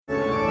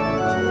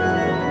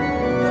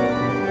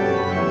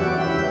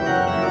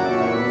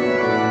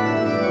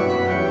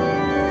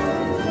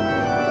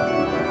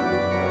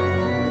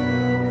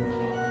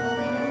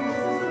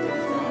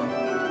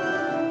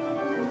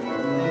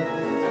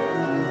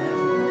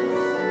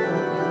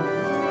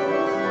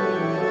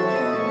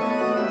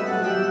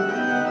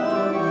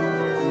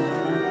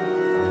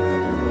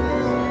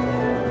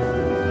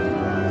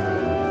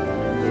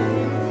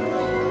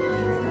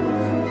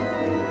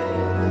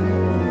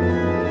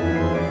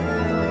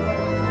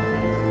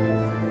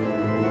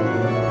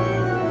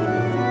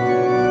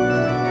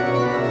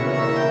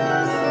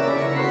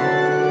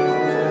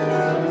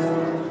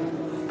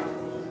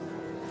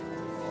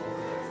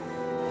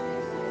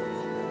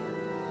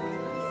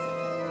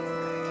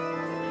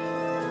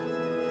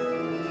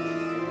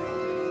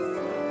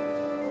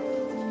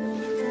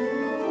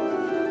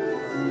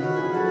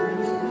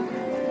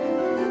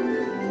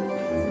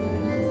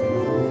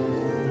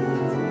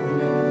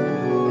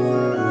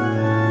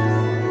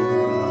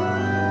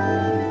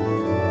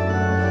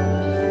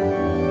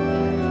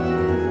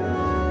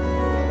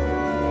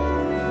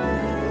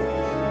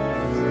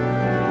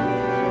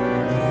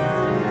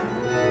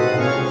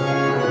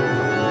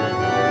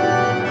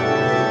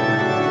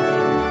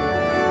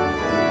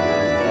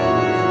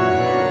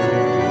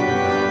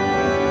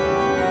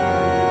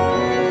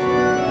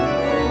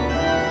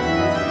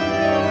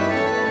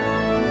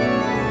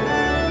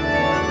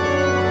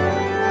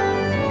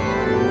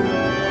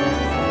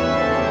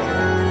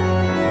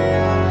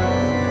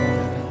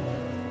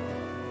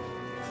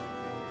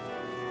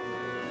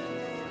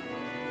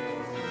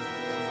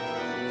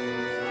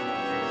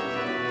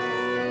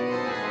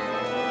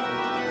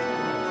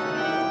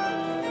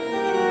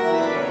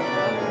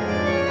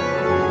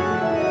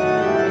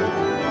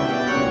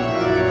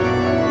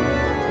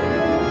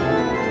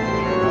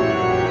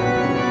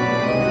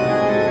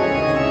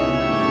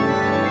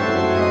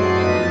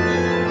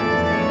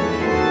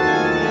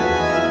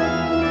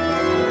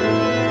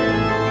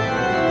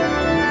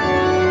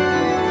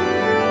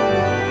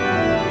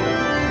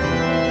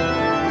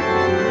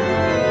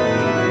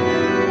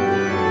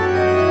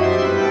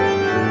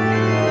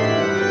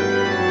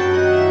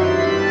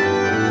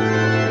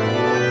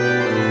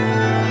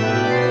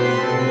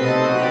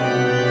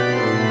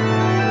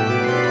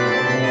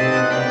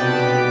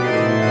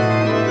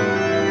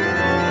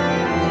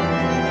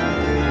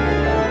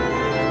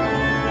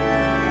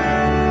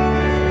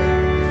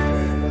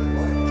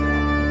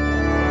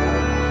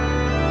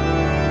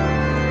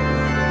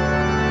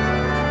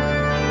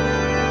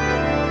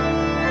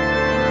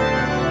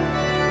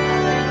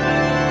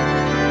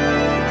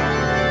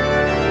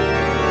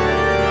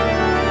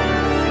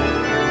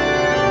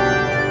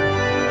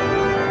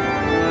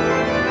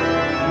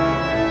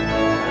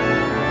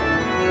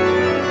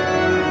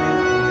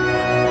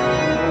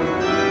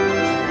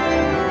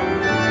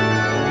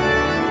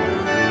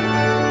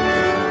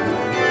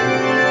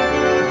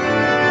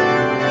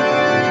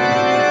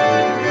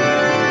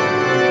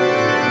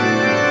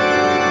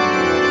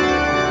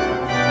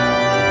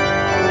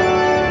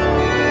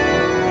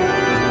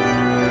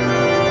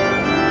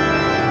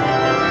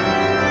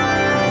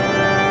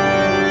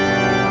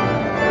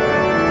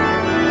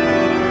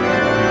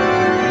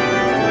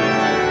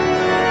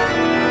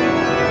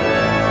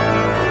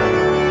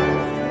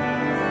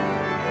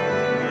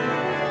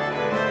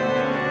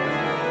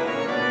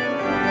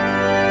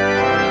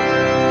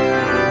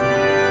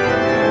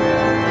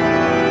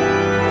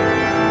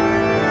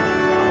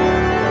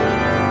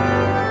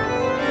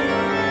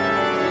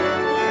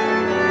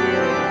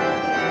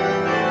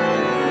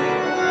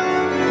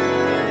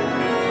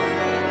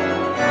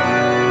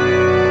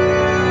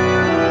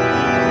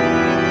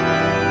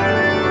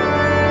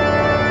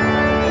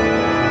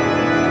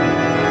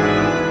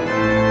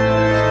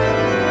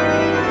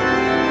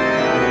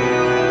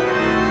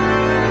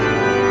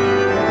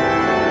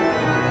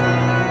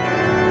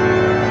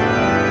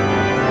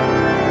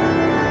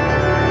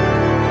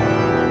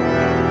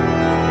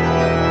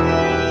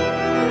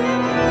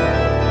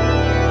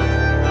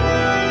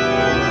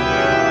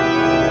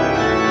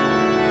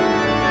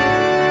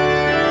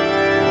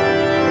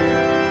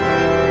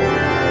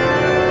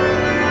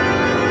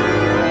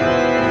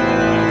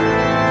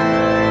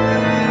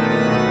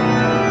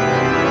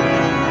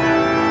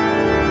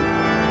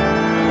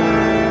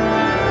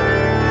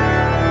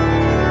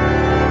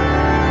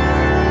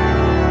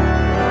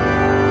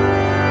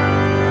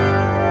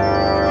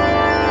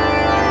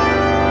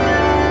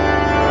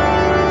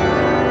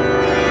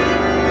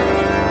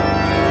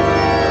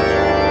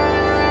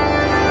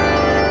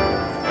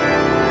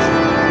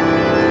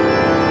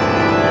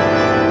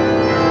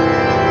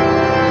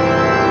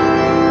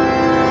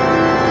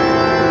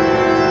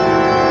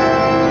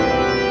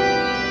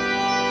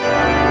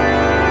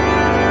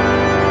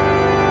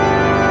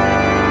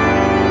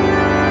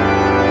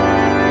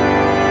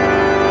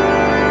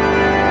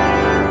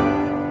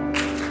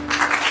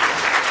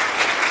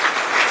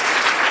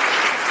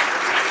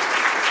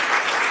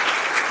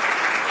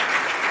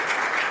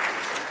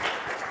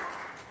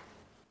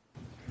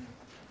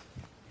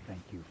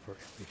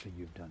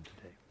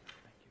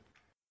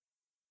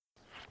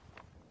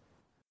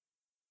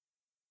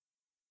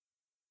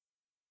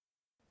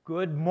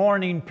Good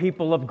morning,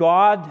 people of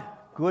God.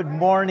 Good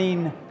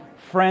morning,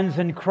 friends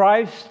in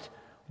Christ.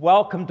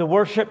 Welcome to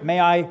worship.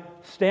 May I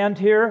stand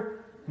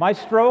here,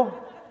 Maestro?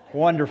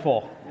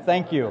 Wonderful.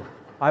 Thank you.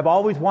 I've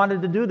always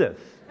wanted to do this.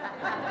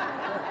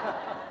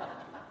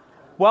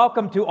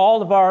 Welcome to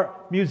all of our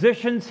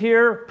musicians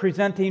here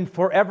presenting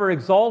Forever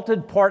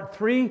Exalted, Part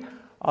 3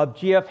 of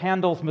G.F.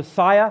 Handel's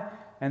Messiah.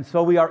 And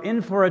so we are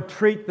in for a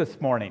treat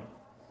this morning.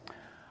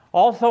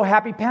 Also,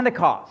 happy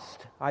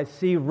Pentecost. I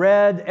see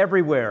red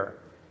everywhere.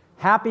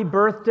 Happy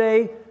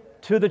birthday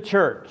to the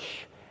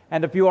church.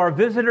 And if you are a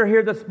visitor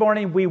here this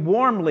morning, we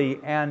warmly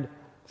and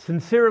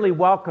sincerely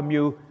welcome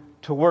you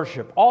to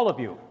worship. All of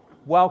you,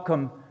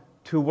 welcome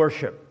to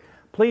worship.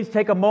 Please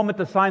take a moment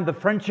to sign the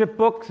friendship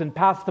books and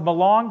pass them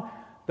along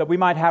that we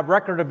might have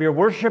record of your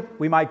worship.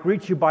 We might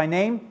greet you by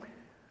name.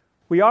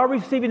 We are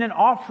receiving an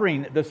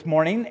offering this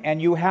morning,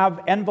 and you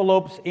have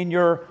envelopes in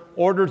your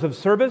orders of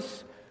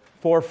service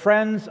for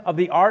Friends of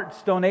the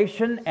Arts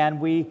donation,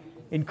 and we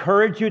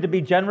encourage you to be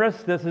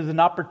generous. This is an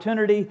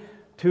opportunity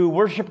to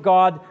worship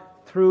God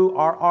through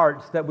our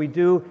arts that we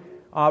do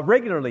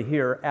regularly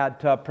here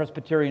at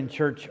Presbyterian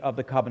Church of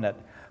the Covenant.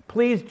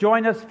 Please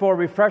join us for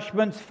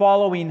refreshments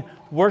following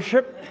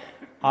worship,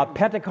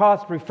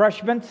 Pentecost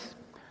refreshments.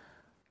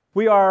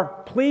 We are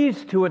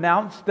pleased to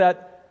announce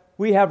that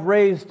we have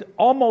raised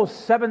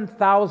almost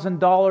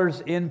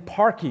 $7,000 in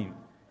parking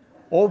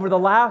over the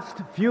last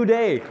few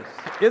days.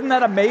 Isn't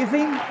that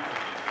amazing?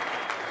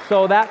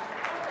 So that's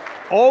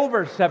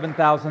over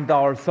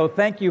 $7,000. So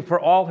thank you for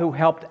all who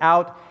helped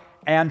out.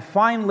 And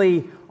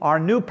finally, our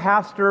new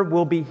pastor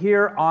will be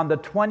here on the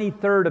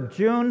 23rd of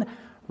June,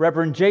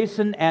 Reverend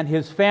Jason and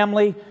his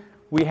family.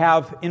 We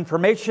have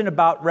information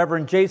about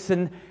Reverend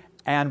Jason,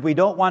 and we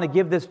don't want to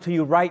give this to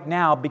you right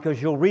now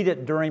because you'll read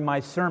it during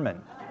my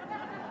sermon.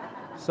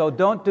 So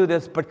don't do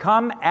this, but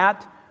come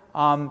at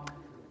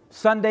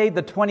Sunday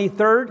the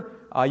 23rd.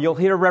 You'll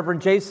hear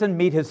Reverend Jason,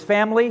 meet his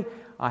family,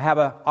 have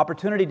an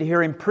opportunity to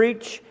hear him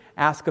preach,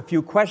 ask a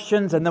few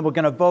questions, and then we're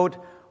going to vote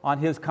on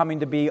his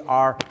coming to be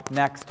our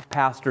next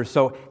pastor.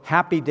 So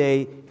happy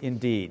day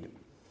indeed.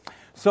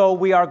 So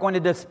we are going to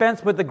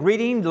dispense with the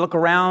greeting. Look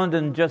around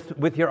and just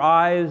with your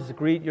eyes,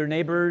 greet your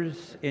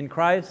neighbors in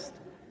Christ.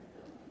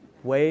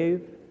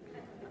 Wave.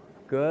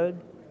 Good,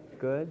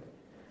 good.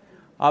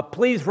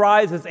 Please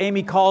rise as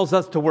Amy calls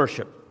us to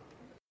worship.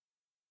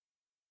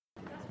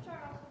 Pastor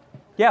Charles.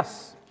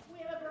 Yes. We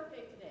have a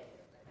birthday today.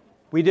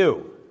 We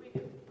do.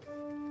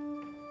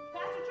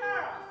 Pastor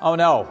Charles. Oh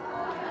no.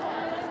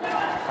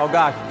 Oh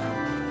gosh.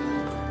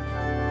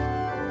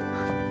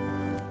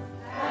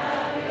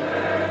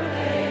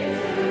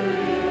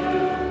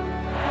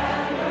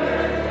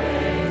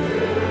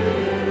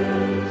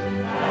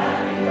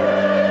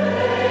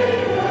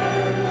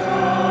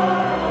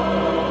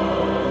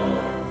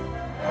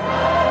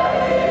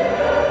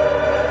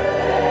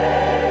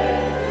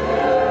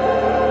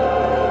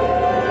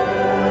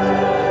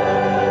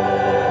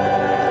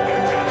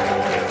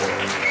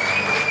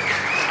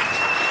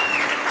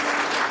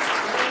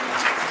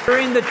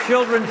 During the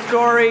children's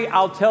story,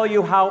 I'll tell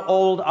you how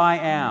old I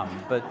am,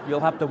 but you'll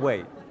have to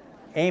wait.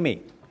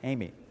 Amy.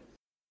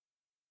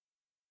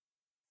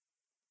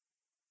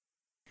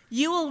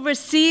 You will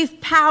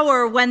receive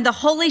power when the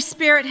Holy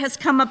Spirit has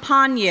come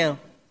upon you.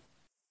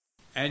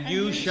 And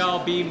you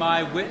shall be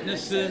my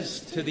witnesses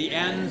to the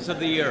ends of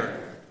the earth.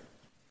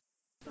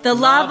 The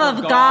love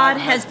of God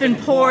has been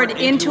poured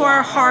into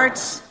our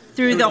hearts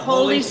through the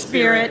Holy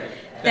Spirit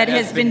that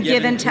has been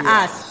given to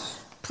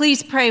us.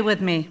 Please pray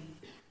with me.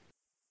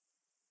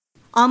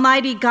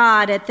 Almighty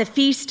God, at the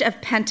Feast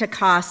of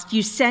Pentecost,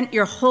 you sent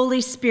your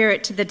Holy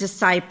Spirit to the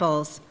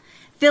disciples,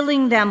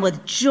 filling them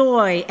with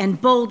joy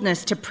and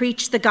boldness to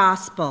preach the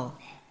gospel.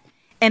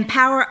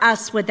 Empower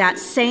us with that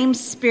same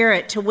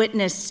Spirit to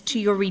witness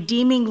to your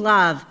redeeming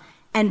love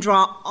and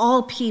draw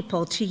all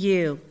people to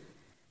you.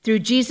 Through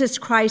Jesus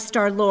Christ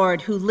our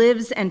Lord, who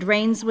lives and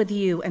reigns with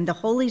you and the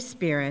Holy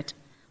Spirit,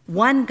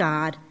 one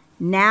God,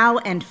 now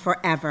and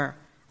forever.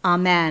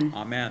 Amen.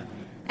 Amen.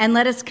 And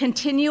let us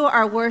continue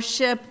our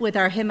worship with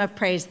our hymn of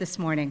praise this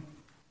morning.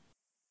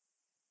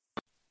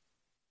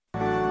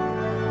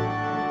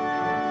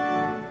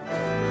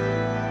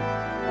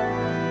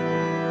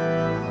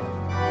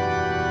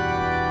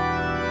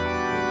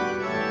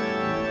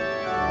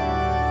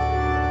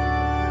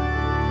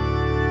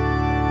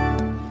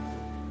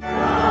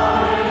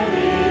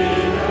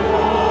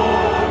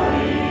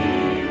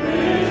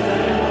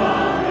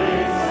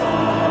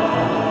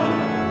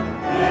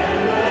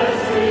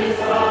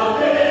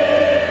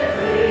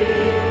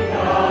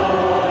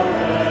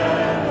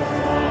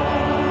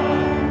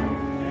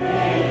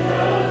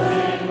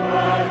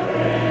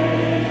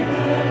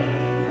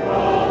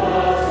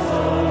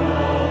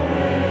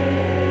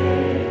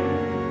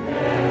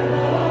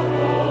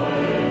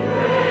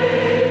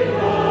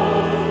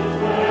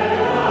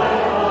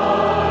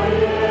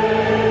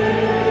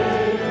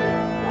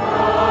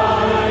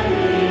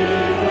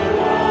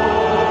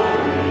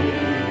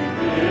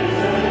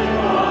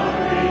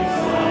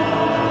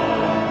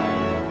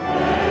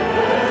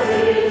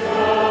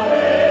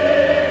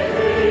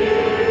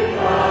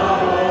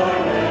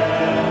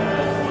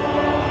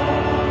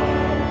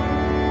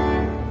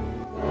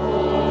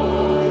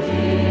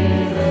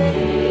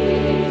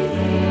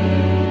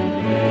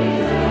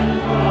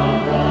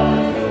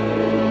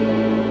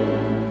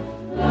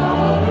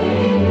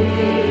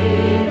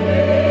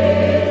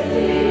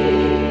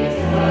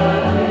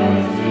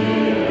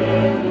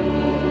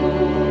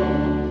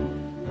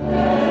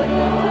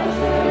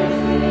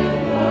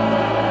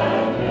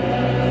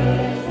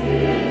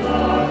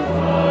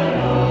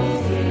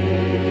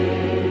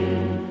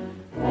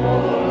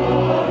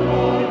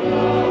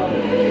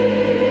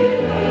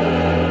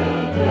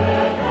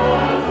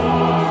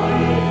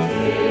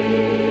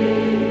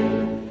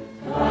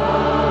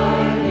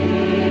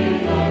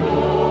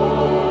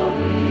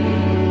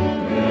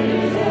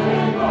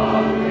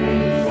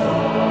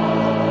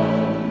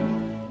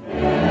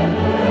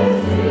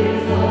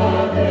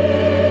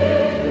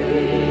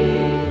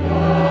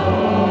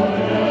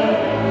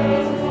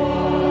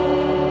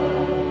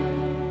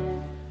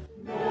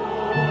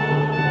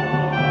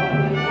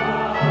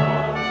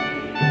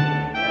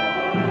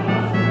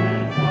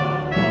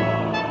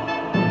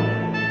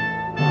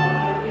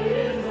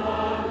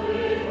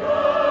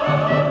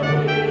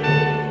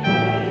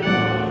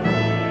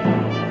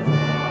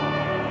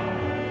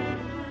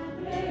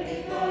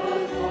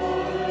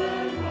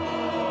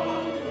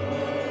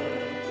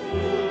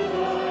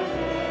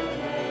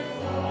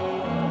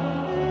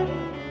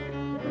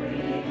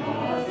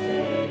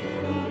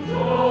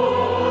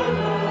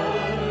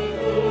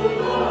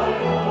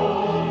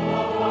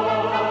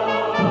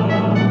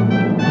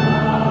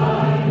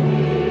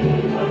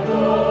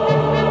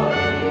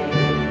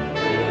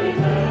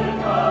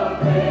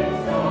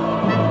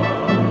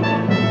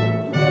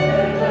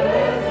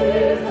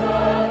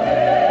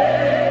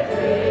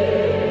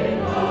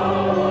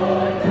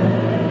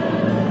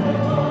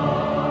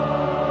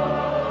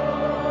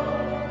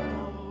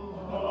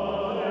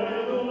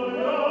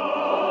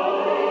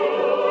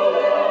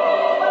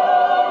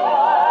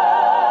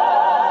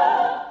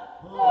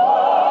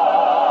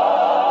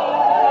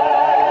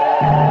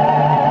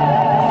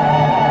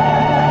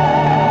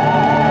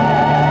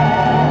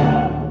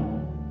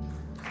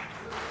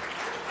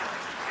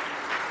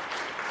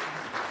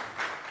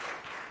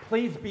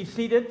 Please be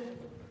seated.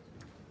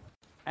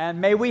 And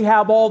may we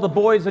have all the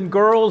boys and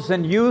girls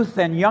and youth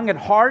and young at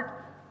heart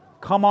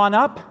come on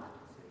up.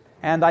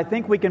 And I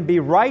think we can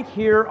be right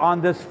here on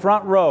this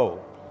front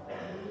row.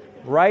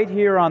 Right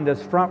here on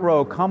this front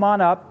row. Come on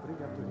up.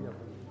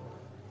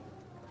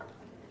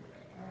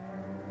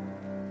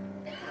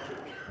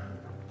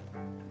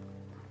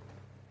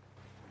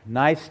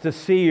 Nice to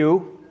see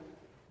you.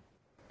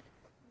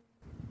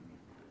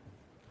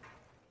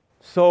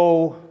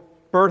 So,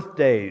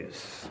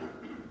 birthdays.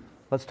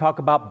 Let's talk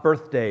about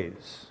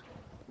birthdays.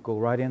 Go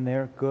right in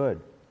there. Good,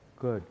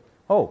 good.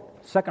 Oh,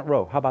 second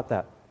row. How about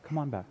that? Come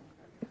on back.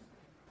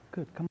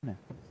 Good, come on in.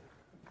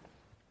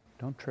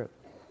 Don't trip.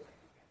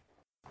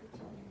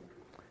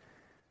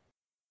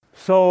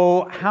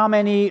 So, how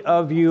many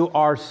of you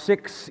are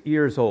 6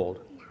 years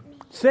old?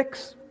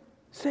 6?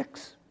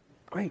 6.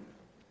 Great.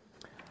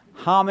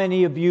 How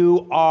many of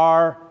you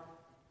are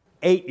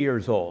 8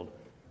 years old?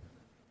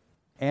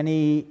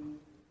 Any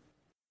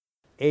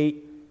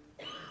 8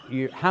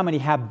 years? How many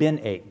have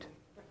been 8?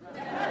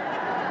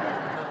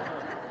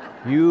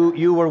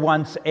 You were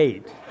once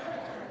 8.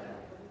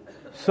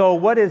 So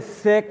what is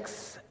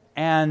 6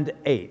 and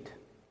 8?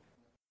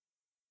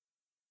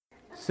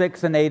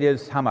 6 and 8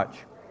 is how much?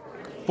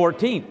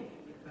 14.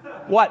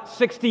 What,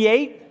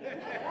 68?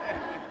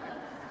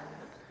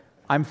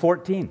 I'm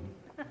 14.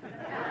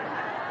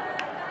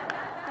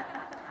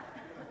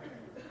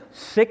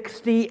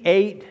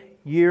 68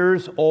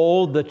 years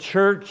old. The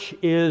church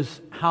is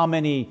how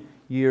many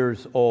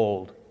years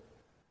old?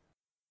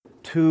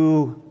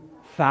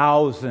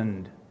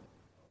 2,000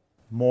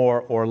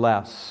 more or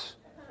less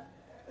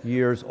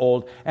years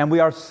old. And we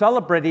are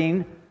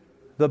celebrating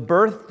the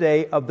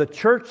birthday of the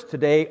church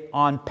today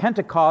on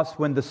Pentecost,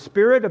 when the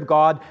Spirit of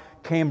God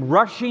came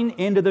rushing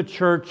into the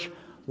church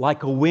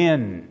like a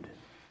wind.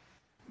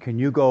 Can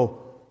you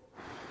go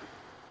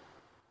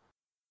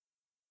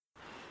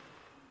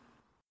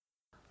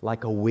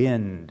like a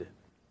wind?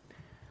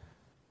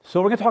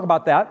 So we're going to talk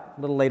about that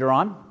a little later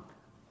on.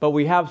 But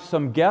we have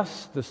some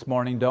guests this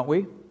morning, don't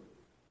we?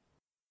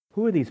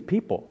 Who are these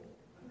people?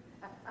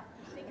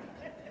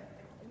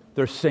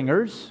 They're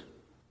singers.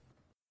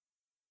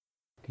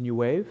 Can you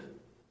wave?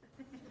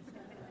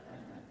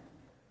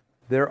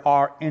 There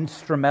are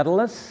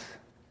instrumentalists.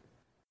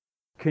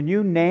 Can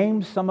you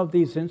name some of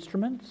these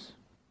instruments?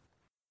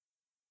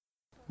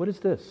 What is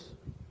this?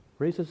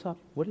 Raise this up.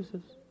 What is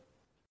this?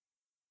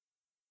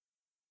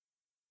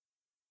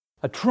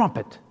 A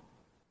trumpet.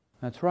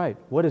 That's right.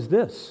 What is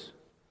this?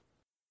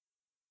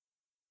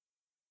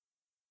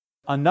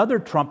 Another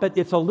trumpet.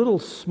 It's a little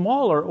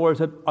smaller, or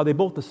are they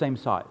both the same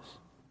size?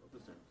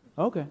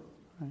 Okay. All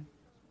right.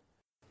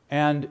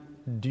 And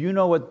do you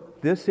know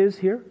what this is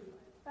here?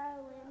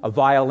 Violin. A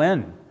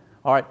violin.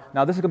 All right.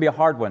 Now this is going to be a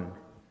hard one.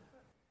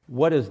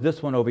 What is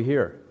this one over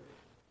here?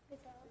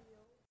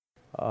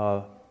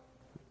 A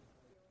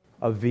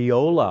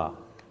viola.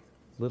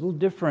 Little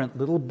different,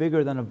 little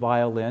bigger than a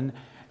violin.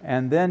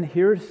 And then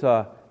here's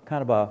a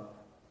kind of a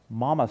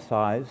mama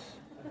size.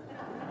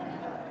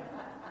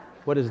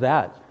 What is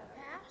that?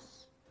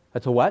 Bass.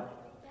 That's a what?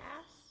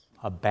 Bass.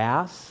 A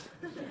bass?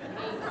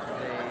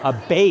 A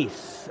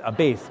bass. A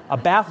bass. A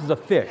bass is a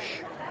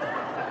fish.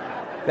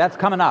 That's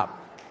coming up.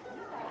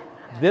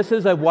 This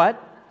is a what?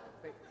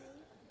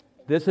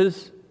 This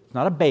is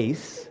not a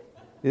bass.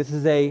 This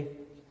is a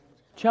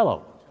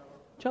cello.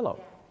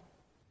 Cello.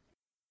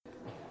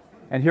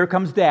 And here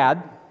comes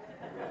Dad.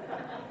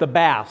 The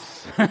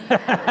bass.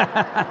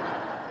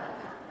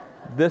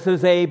 This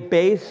is a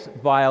bass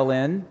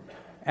violin,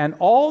 and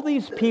all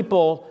these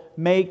people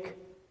make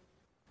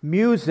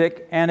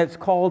music, and it's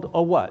called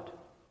a what?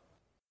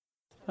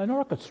 An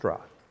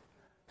orchestra.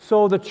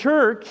 So the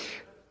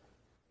church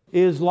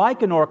is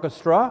like an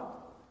orchestra.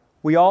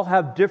 We all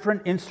have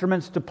different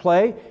instruments to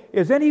play.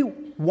 Is any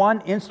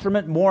one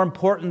instrument more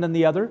important than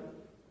the other?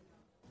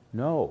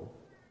 No.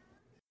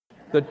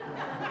 The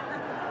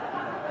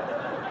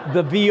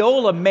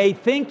viola may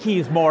think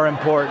he's more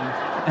important.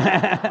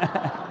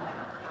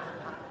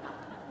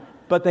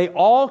 But they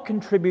all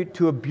contribute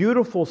to a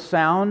beautiful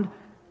sound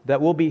that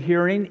we'll be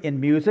hearing in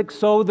music.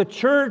 So the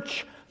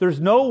church, there's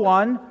no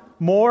one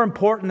more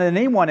important than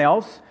anyone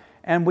else,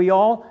 and we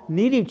all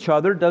need each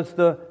other. Does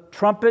the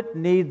trumpet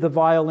need the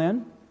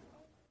violin?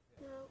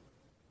 No.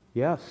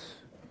 Yes.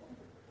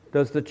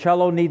 Does the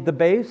cello need the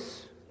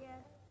bass? Yes.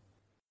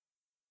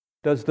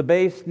 Does the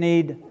bass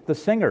need the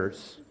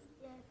singers?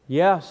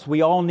 Yes,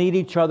 we all need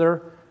each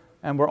other,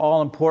 and we're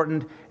all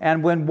important.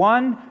 And when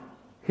one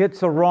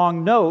hits a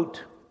wrong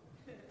note,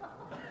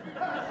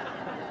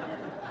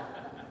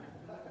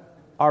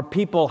 are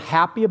people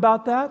happy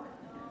about that?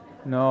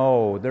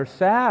 No, they're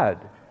sad.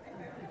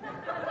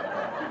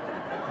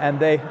 And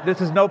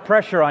this is no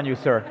pressure on you,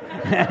 sir.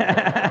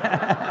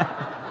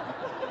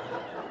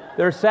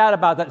 They're sad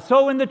about that.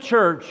 So in the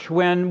church,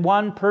 when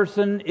one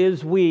person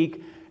is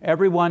weak,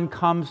 everyone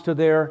comes to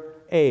their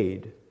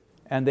aid,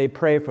 and they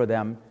pray for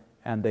them,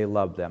 and they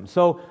love them.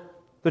 So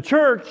the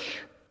church,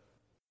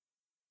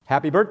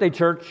 happy birthday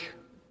church,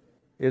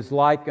 is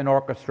like an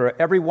orchestra.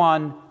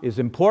 Everyone is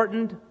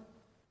important,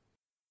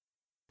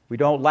 We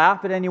don't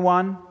laugh at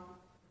anyone.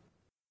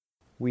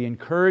 We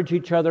encourage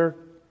each other,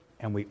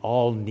 and we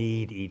all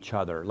need each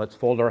other. Let's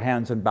fold our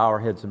hands and bow our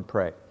heads and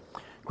pray.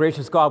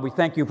 Gracious God, we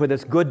thank you for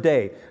this good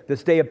day,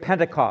 this day of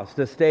Pentecost,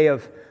 this day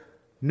of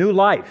new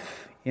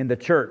life in the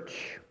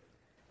church.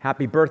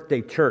 Happy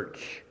birthday,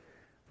 church.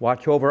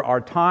 Watch over our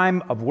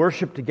time of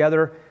worship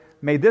together.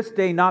 May this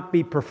day not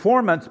be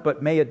performance,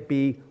 but may it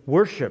be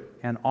worship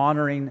and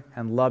honoring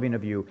and loving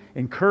of you,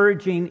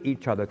 encouraging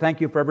each other.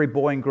 Thank you for every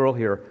boy and girl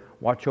here.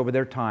 Watch over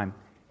their time.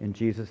 In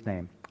Jesus'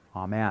 name,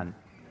 amen.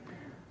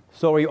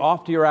 So are you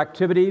off to your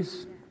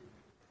activities?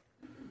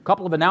 A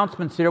couple of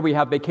announcements here. We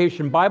have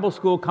Vacation Bible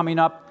School coming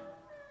up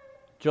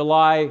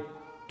July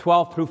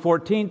 12th through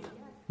 14th,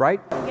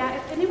 right? Yeah,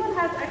 if anyone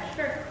has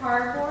extra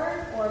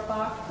cardboard or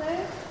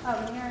boxes,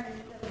 we are in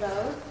need of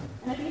those.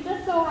 And if you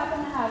just so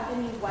happen to have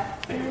any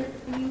Western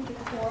themed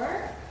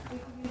decor, you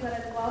can use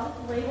that as well.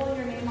 Just label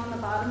your name on the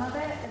bottom of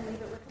it and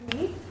leave it with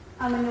me,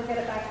 and you'll get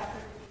it back after the day.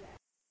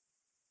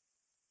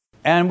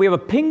 And we have a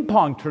ping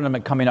pong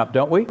tournament coming up,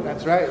 don't we?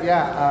 That's right,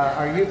 yeah.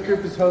 Our youth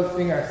group is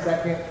hosting our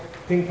second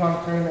ping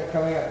pong tournament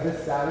coming up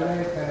this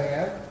Saturday at 10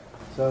 a.m.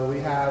 So we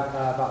have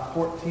about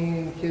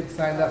 14 kids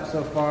signed up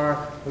so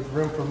far with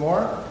room for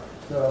more.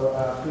 So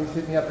please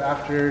hit me up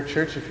after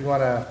church if you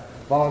want to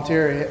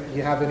volunteer. If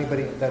you have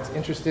anybody that's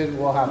interested,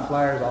 we'll have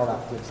flyers, all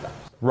that good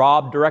stuff.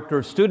 Rob, Director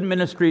of Student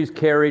Ministries,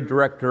 Carrie,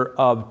 Director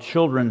of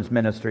Children's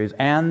Ministries,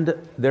 and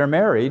they're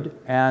married,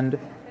 and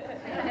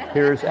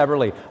here's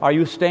Everly. Are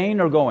you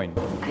staying or going?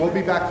 We'll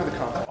be back for the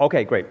concert.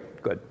 Okay,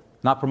 great, good.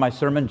 Not for my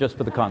sermon, just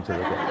for the concert.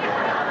 Okay.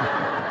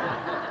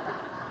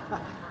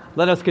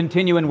 Let us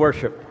continue in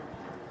worship.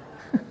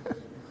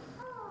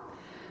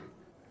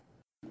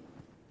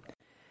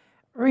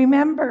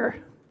 Remember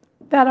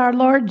that our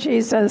Lord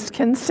Jesus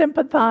can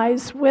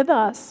sympathize with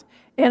us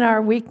in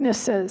our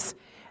weaknesses,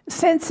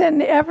 since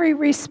in every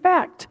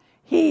respect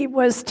he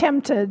was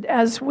tempted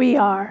as we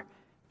are,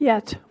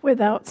 yet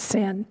without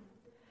sin.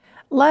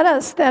 Let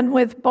us then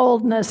with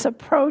boldness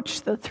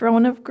approach the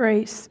throne of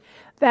grace,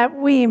 that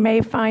we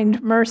may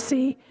find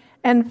mercy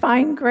and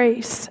find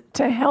grace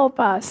to help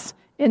us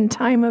in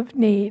time of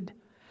need.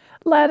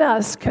 Let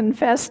us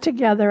confess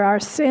together our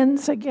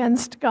sins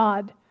against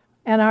God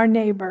and our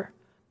neighbor.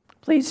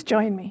 Please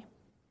join me.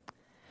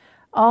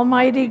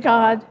 Almighty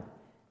God,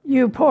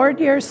 you poured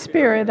your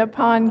Spirit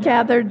upon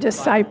gathered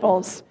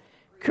disciples,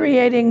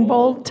 creating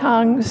bold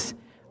tongues,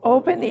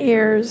 open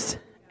ears,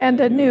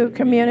 and a new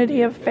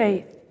community of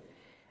faith.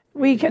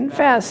 We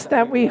confess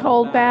that we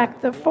hold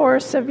back the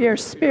force of your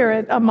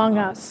Spirit among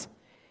us.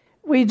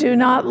 We do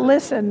not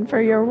listen for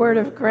your word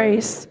of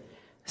grace,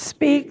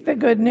 speak the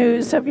good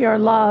news of your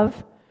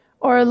love,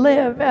 or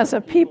live as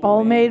a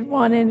people made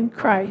one in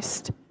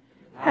Christ.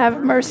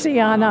 Have mercy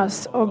on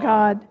us, O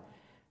God.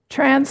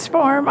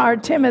 Transform our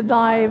timid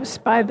lives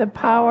by the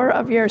power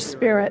of your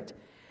Spirit,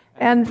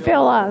 and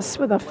fill us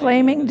with a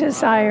flaming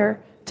desire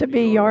to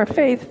be your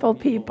faithful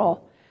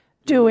people,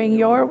 doing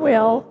your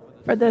will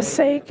for the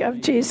sake of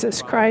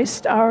Jesus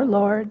Christ our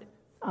Lord.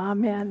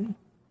 Amen.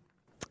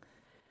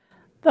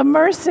 The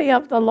mercy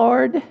of the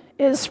Lord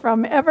is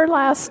from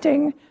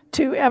everlasting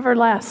to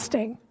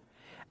everlasting.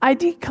 I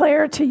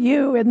declare to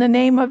you in the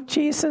name of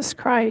Jesus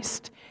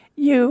Christ,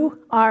 you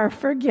are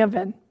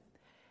forgiven.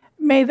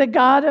 May the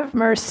God of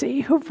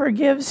mercy, who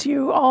forgives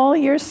you all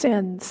your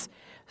sins,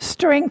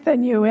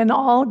 strengthen you in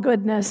all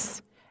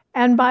goodness,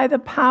 and by the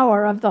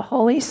power of the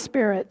Holy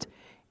Spirit,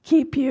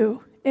 keep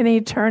you in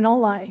eternal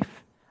life.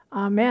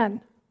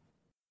 Amen.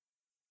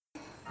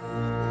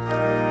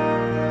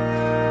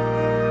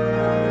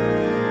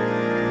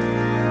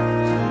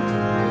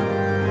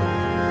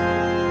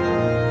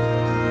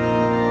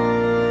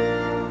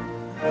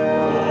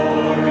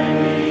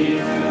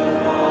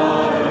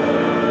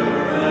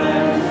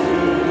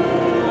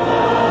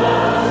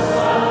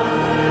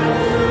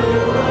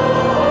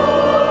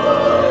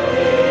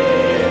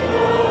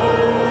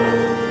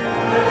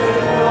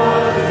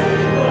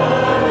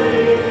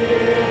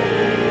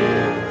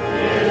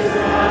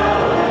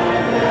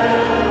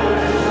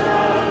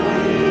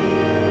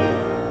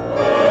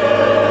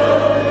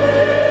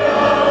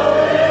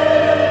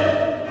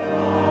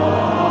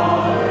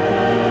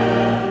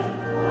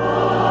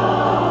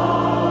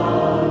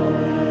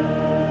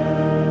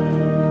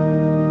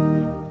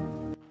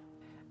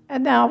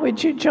 Now,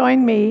 would you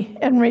join me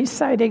in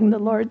reciting the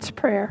Lord's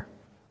Prayer?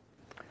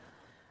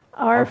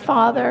 Our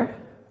Father,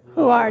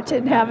 who art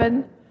in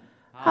heaven,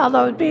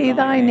 hallowed be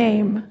thy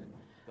name.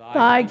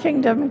 Thy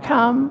kingdom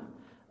come,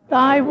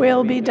 thy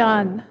will be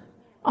done,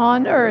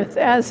 on earth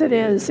as it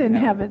is in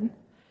heaven.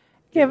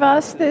 Give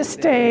us this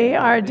day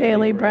our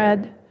daily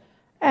bread,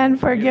 and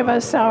forgive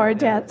us our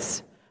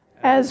debts,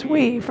 as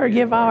we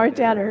forgive our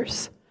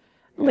debtors.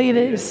 Lead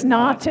us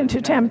not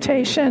into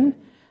temptation,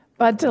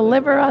 but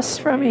deliver us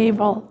from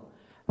evil.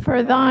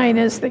 For thine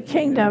is the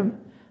kingdom,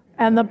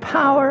 and the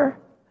power,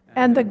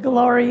 and the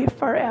glory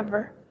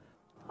forever.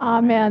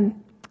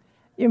 Amen.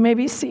 You may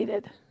be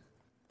seated.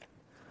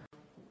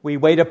 We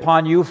wait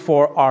upon you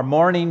for our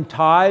morning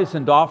tithes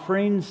and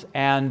offerings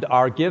and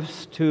our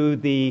gifts to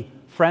the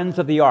Friends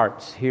of the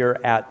Arts here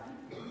at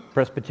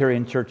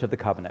Presbyterian Church of the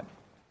Covenant.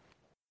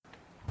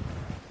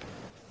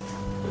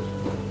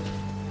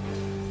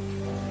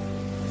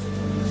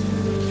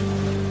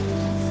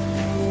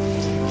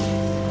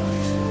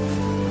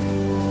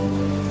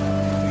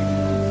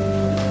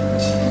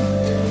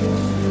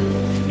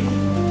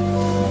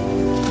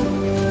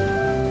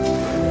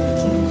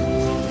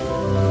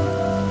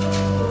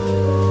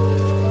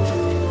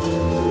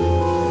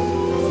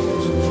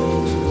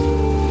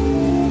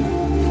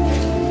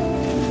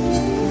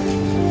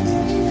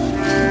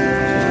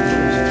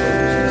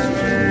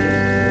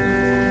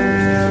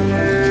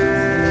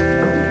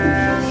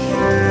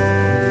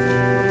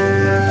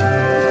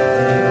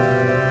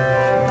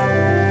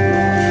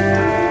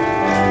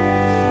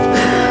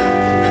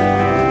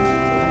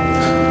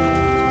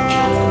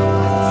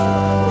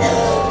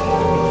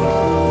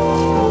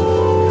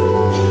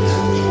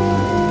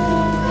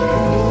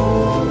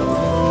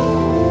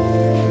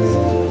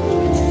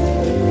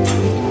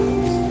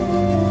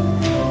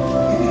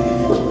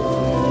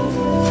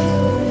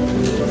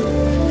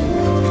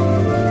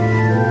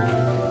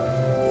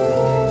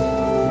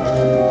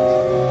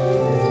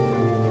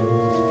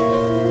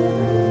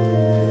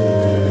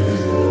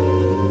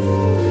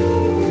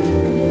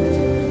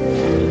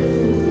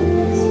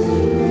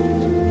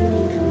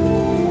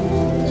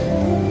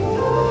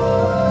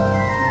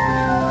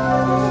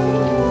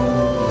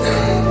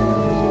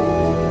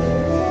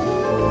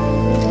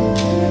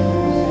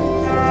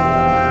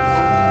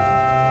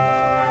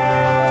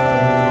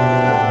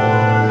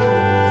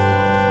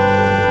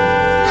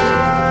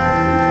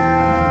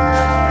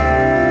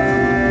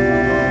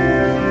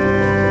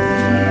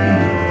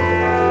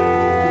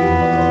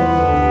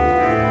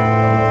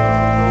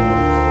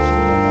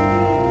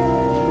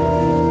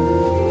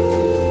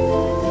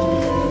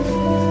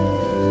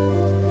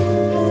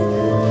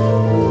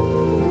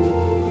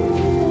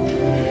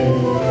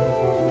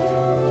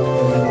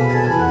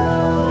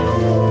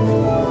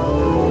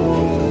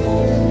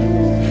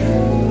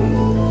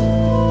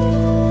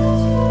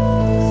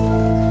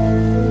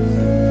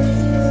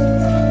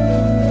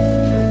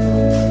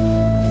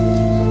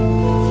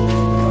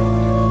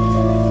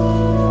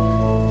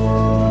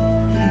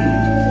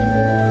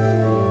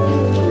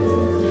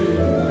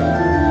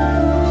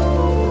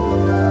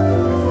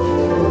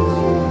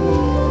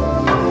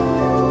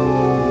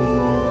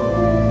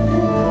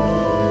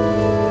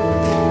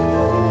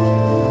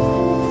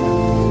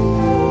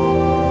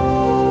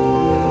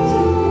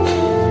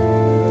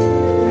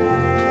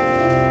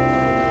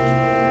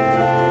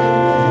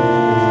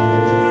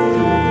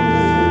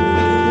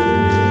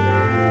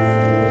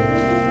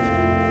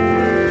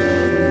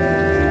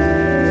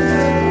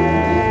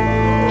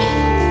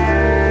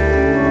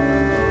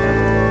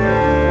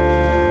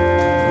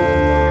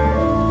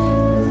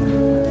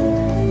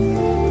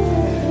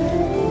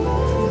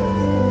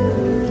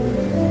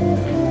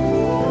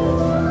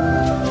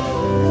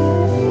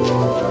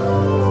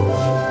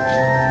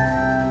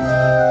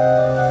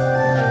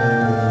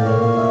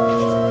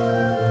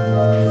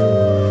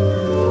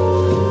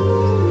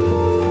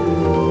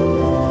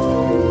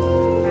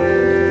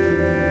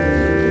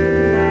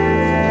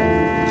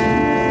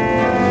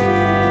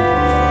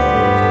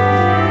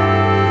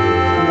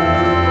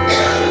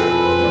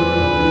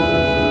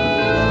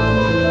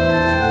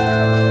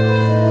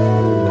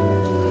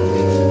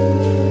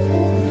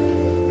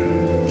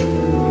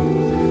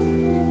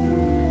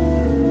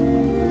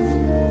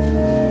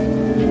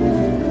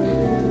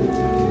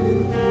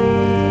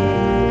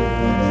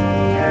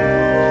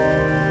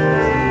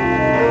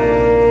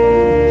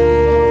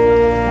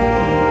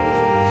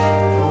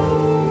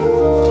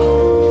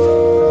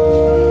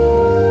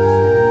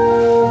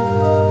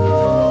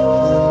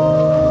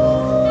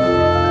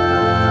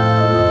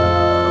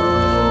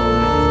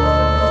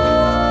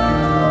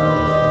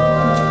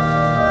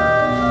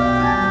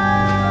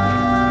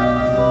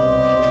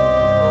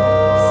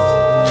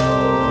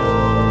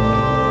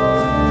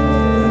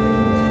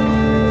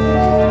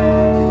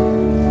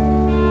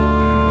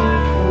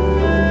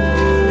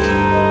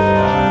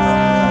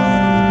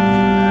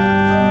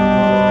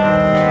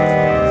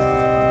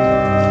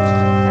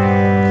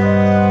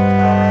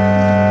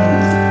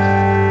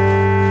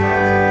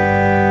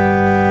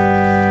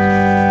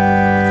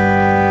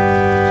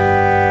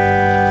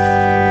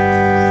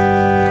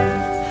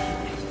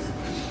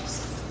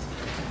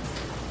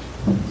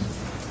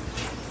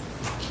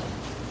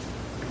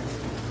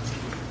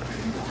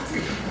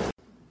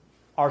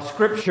 Our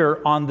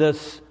scripture on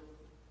this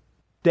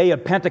day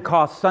of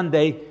Pentecost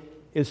Sunday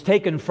is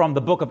taken from the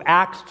book of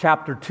Acts,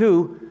 chapter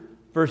 2,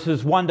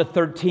 verses 1 to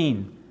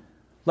 13.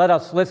 Let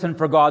us listen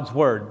for God's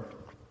word.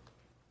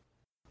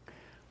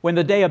 When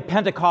the day of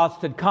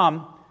Pentecost had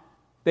come,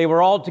 they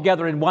were all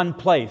together in one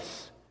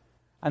place.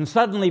 And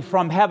suddenly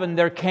from heaven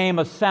there came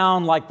a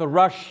sound like the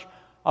rush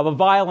of a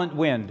violent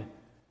wind,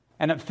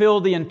 and it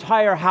filled the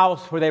entire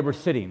house where they were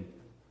sitting.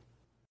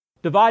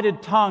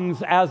 Divided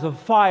tongues as of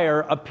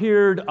fire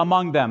appeared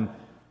among them,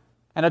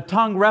 and a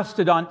tongue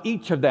rested on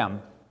each of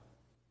them.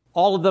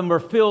 All of them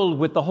were filled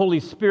with the Holy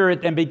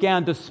Spirit and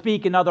began to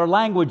speak in other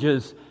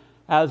languages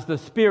as the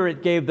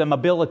Spirit gave them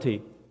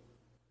ability.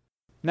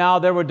 Now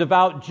there were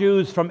devout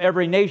Jews from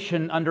every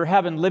nation under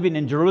heaven living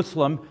in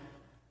Jerusalem,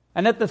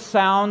 and at the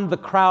sound the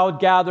crowd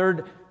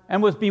gathered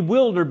and was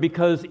bewildered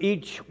because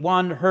each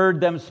one heard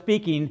them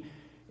speaking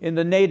in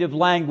the native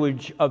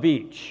language of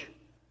each.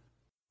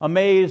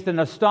 Amazed and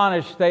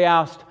astonished, they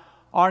asked,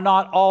 "Are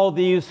not all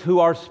these who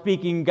are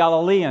speaking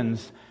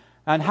Galileans?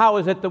 And how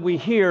is it that we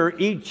hear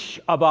each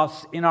of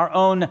us in our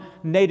own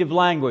native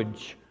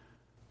language?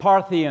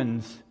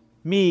 Parthians,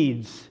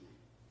 Medes,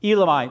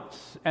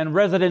 Elamites, and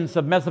residents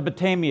of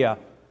Mesopotamia,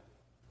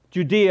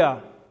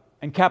 Judea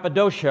and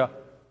Cappadocia,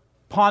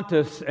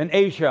 Pontus and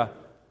Asia,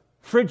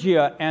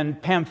 Phrygia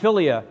and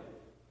Pamphylia,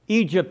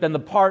 Egypt and the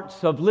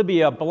parts of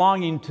Libya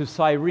belonging to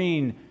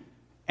Cyrene,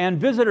 and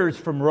visitors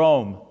from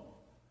Rome,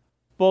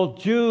 both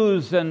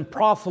Jews and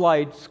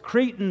proselytes,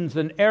 Cretans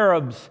and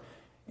Arabs.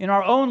 In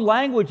our own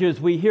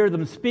languages we hear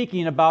them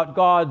speaking about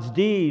God's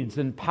deeds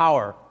and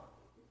power."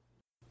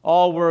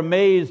 All were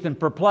amazed and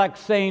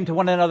perplexed, saying to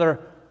one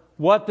another,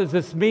 "What does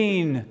this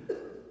mean?"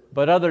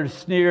 But others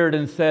sneered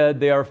and said,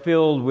 "They are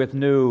filled with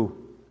new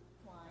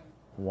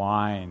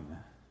wine."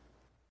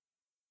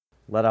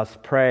 Let us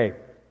pray.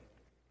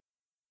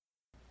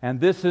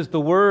 And this is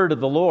the word of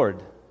the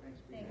Lord.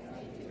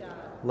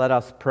 Let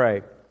us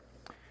pray.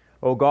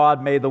 O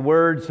God, may the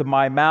words of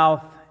my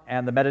mouth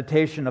and the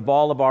meditation of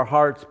all of our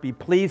hearts be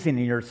pleasing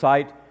in your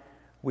sight.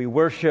 We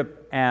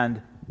worship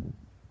and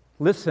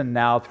listen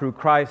now through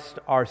Christ,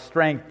 our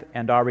strength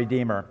and our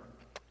Redeemer.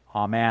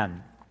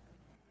 Amen.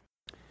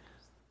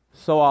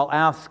 So I'll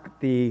ask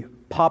the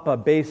Papa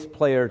bass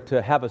player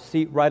to have a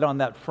seat right on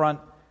that front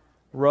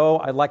row.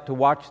 I'd like to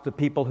watch the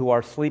people who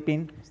are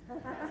sleeping.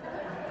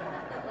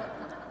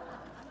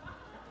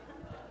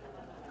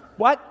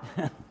 What?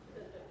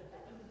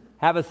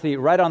 Have a seat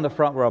right on the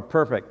front row.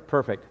 Perfect,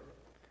 perfect.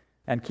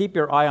 And keep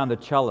your eye on the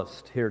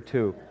cellist here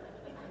too.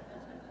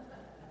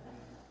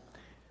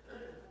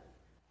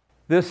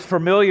 This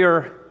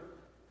familiar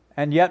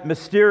and yet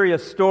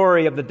mysterious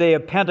story of the day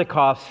of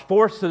Pentecost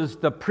forces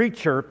the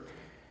preacher,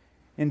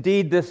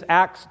 indeed this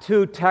Acts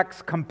 2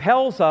 text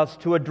compels us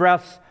to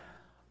address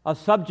a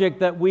subject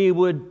that we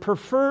would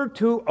prefer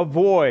to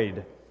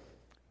avoid,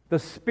 the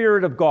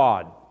Spirit of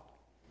God.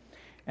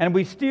 And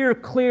we steer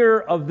clear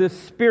of this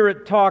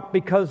Spirit talk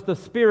because the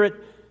Spirit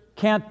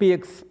can't be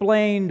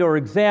explained or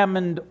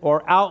examined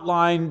or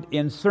outlined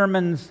in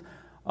sermons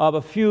of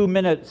a few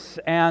minutes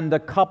and a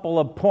couple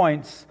of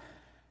points.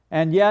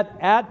 And yet,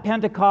 at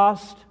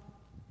Pentecost,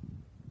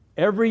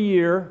 every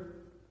year,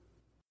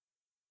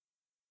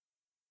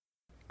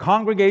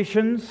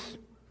 congregations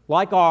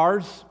like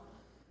ours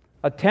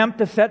attempt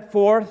to set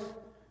forth,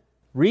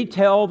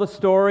 retell the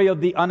story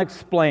of the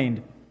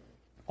unexplained,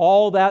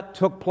 all that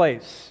took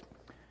place.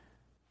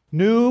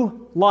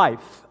 New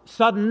life,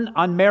 sudden,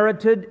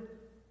 unmerited,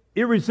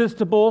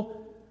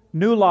 irresistible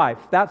new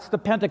life. That's the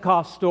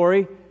Pentecost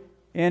story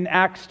in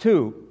Acts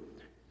 2.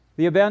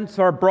 The events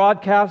are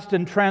broadcast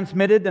and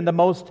transmitted in the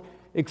most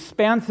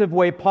expansive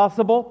way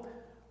possible.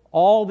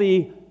 All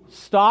the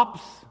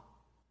stops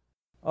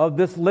of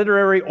this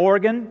literary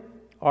organ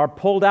are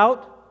pulled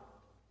out.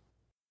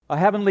 A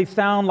heavenly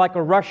sound like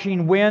a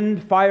rushing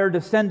wind, fire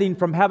descending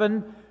from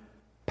heaven,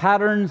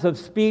 patterns of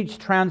speech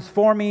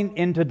transforming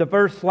into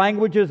diverse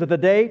languages of the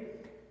day.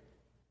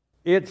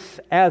 It's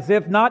as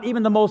if not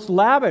even the most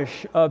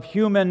lavish of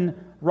human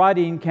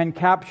writing can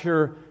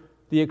capture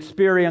the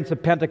experience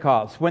of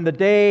Pentecost. When the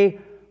day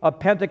of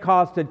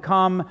Pentecost had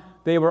come,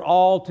 they were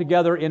all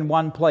together in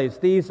one place.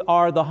 These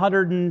are the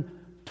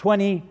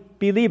 120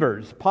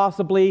 believers,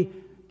 possibly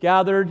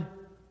gathered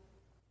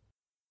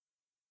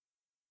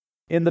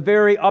in the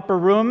very upper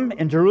room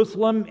in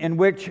Jerusalem in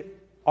which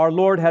our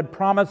Lord had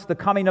promised the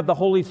coming of the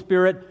Holy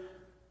Spirit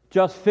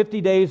just 50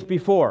 days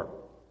before.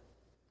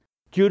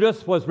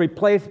 Judas was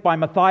replaced by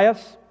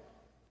Matthias,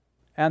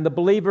 and the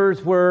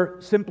believers were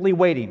simply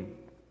waiting.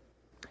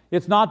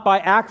 It's not by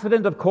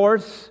accident, of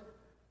course,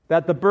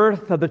 that the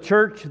birth of the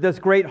church, this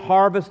great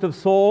harvest of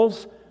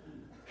souls,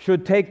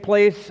 should take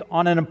place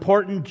on an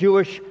important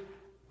Jewish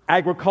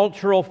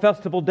agricultural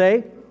festival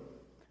day.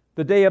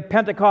 The day of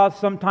Pentecost,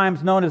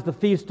 sometimes known as the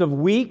Feast of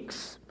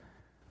Weeks.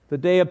 The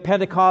day of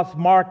Pentecost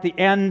marked the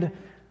end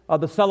of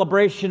the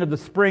celebration of the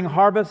spring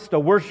harvest, a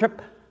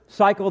worship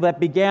cycle that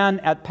began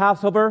at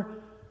Passover,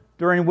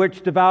 during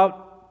which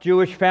devout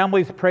Jewish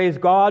families praised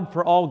God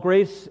for all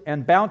grace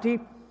and bounty.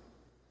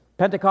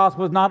 Pentecost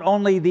was not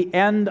only the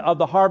end of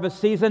the harvest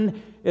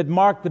season, it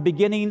marked the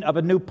beginning of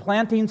a new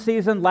planting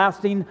season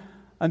lasting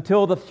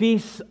until the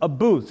Feast of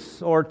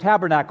Booths, or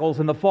Tabernacles,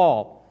 in the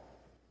fall.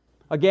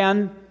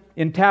 Again,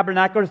 in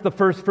Tabernacles, the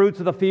first fruits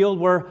of the field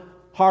were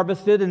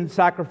harvested and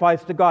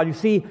sacrificed to God. You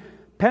see,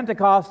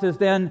 Pentecost is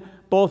then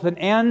both an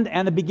end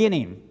and a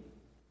beginning.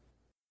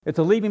 It's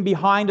a leaving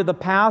behind of the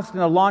past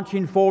and a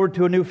launching forward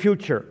to a new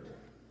future.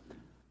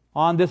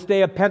 On this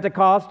day of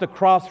Pentecost, a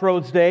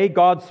crossroads day,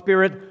 God's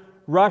Spirit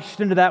rushed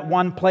into that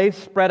one place,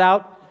 spread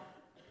out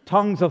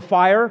tongues of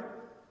fire.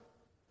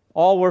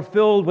 All were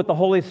filled with the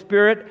Holy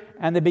Spirit,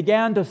 and they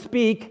began to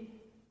speak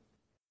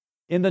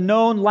in the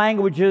known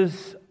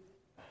languages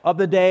of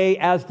the day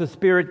as the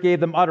Spirit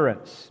gave them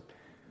utterance.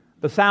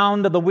 The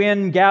sound of the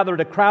wind gathered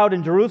a crowd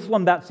in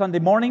Jerusalem that Sunday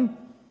morning,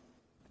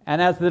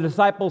 and as the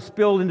disciples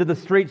spilled into the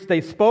streets,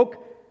 they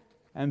spoke,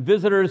 and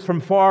visitors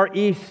from far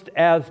east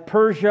as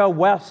Persia,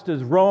 west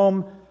as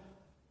Rome,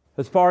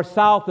 as far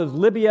south as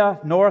Libya,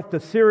 north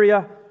to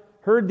Syria,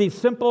 heard these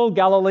simple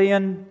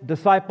Galilean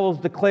disciples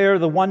declare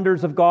the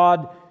wonders of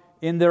God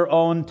in their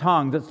own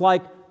tongues. It's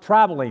like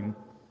traveling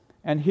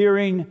and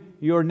hearing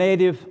your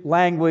native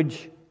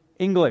language,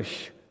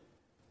 English.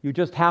 You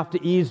just have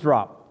to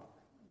eavesdrop.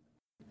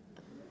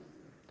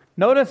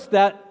 Notice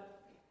that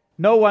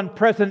no one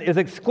present is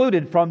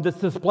excluded from this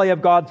display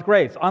of God's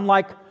grace.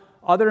 Unlike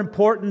other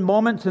important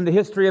moments in the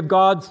history of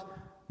God's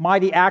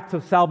mighty acts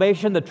of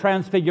salvation, the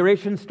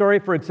Transfiguration story,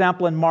 for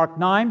example, in Mark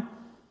 9,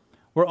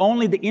 where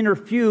only the inner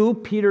few,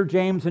 Peter,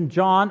 James, and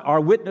John, are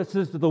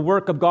witnesses to the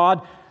work of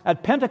God.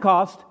 At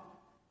Pentecost,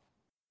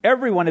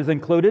 everyone is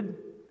included.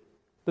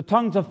 The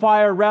tongues of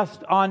fire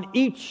rest on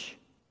each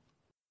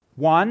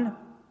one.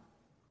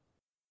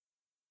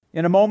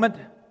 In a moment,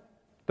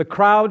 the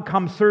crowd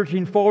comes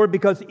surging forward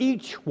because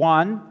each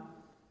one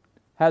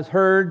has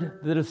heard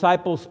the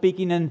disciples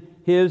speaking in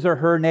his or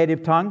her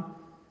native tongue.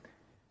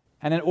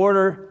 And in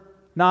order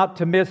not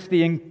to miss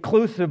the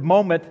inclusive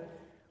moment,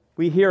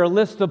 we hear a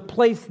list of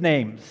place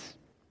names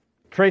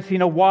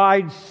tracing a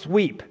wide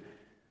sweep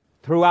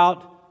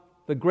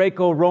throughout the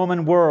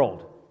Greco-Roman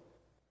world.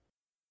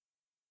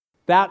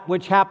 That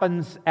which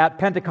happens at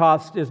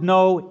Pentecost is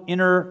no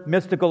inner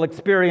mystical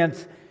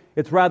experience.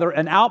 It's rather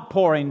an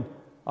outpouring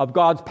of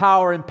God's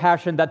power and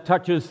passion that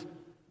touches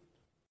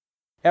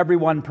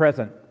everyone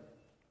present.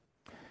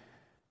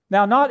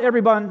 Now, not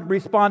everyone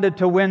responded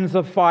to winds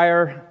of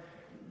fire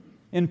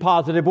in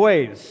positive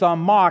ways.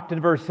 Some mocked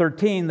in verse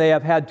 13, they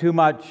have had too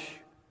much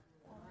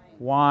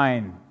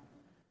wine.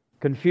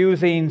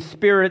 Confusing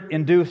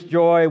spirit-induced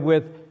joy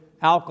with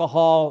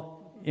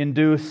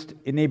alcohol-induced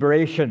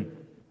inebriation.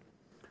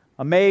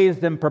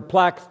 Amazed and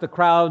perplexed, the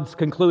crowds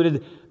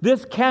concluded,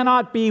 this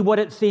cannot be what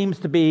it seems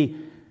to be.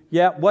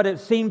 Yet what it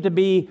seemed to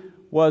be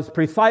was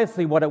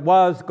precisely what it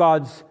was.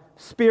 God's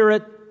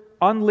Spirit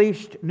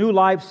unleashed new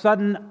life,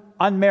 sudden,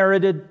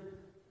 unmerited,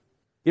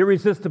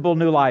 irresistible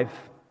new life.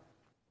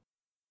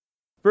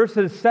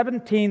 Verses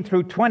 17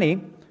 through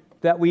 20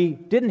 that we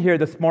didn't hear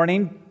this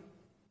morning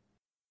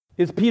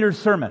is Peter's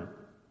sermon.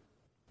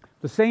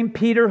 The same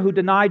Peter who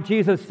denied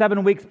Jesus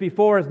 7 weeks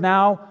before is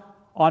now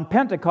on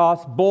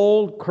Pentecost,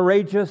 bold,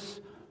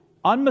 courageous,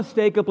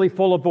 unmistakably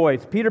full of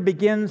voice. Peter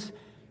begins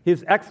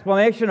his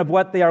explanation of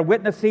what they are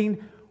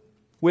witnessing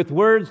with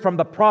words from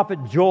the prophet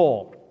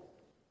Joel.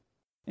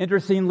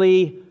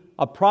 Interestingly,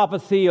 a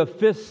prophecy of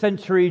 5th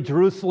century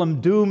Jerusalem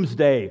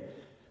doomsday.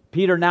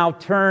 Peter now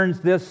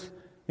turns this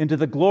into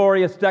the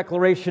glorious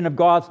declaration of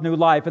God's new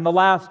life. In the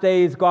last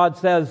days, God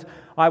says,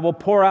 I will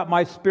pour out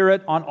my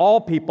Spirit on all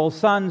people,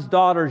 sons,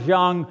 daughters,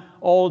 young,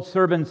 old,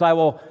 servants. I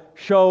will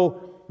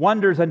show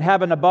wonders in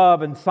heaven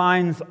above and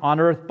signs on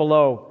earth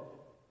below.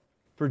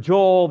 For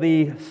Joel,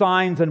 the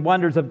signs and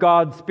wonders of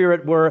God's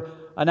Spirit were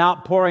an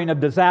outpouring of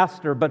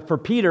disaster, but for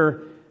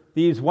Peter,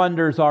 these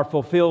wonders are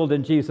fulfilled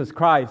in Jesus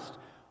Christ,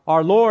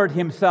 our Lord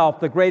Himself,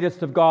 the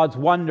greatest of God's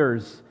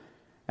wonders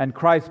and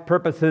Christ's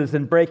purposes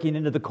in breaking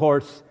into the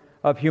course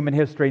of human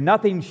history.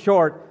 Nothing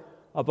short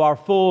of our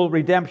full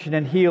redemption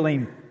and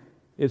healing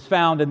is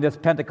found in this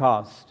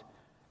Pentecost.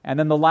 And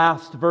in the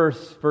last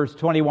verse, verse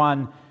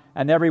 21,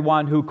 and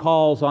everyone who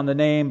calls on the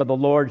name of the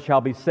Lord shall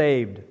be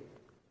saved.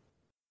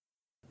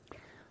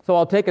 So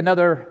I'll take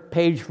another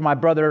page from my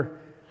brother,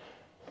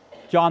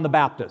 John the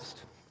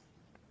Baptist.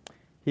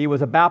 He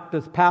was a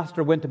Baptist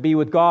pastor, went to be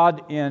with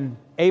God in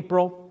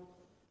April.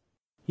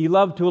 He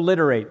loved to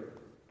alliterate.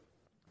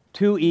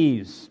 2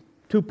 E's,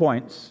 2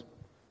 points.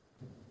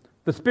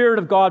 The Spirit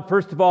of God,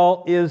 first of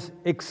all, is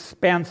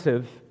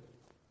expansive.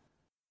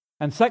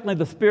 And secondly,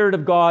 the Spirit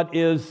of God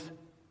is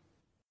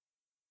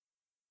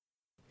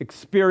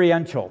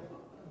experiential.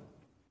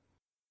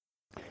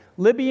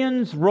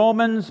 Libyans,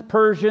 Romans,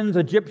 Persians,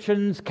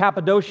 Egyptians,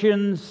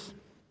 Cappadocians,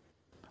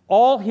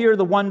 all hear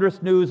the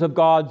wondrous news of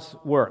God's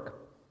work.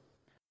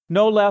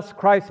 No less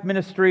Christ's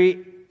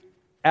ministry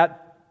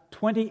at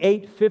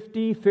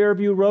 2850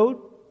 Fairview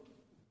Road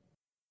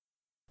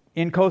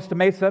in Costa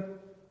Mesa.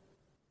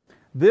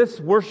 This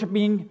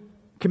worshiping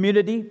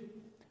community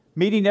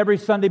meeting every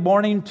Sunday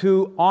morning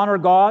to honor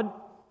God,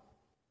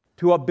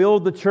 to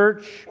upbuild the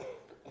church,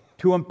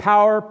 to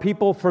empower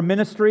people for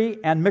ministry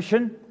and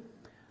mission.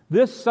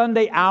 This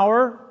Sunday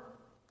hour,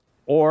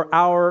 or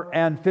hour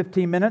and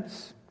 15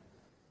 minutes,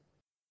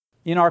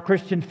 in our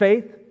Christian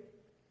faith,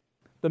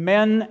 the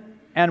men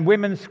and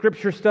women's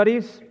scripture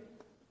studies,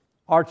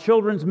 our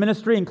children's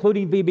ministry,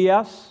 including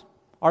VBS,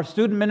 our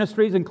student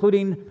ministries,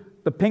 including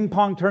the ping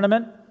pong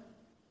tournament,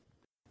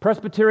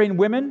 Presbyterian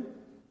women,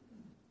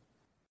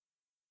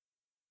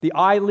 the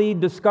iLead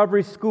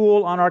Discovery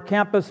School on our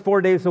campus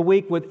 4 days a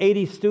week with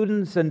 80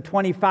 students and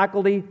 20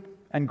 faculty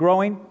and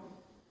growing,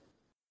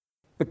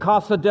 the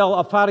Casa del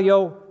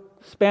Afario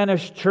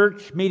Spanish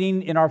church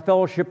meeting in our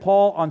fellowship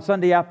hall on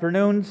Sunday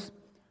afternoons,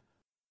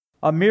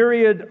 a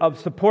myriad of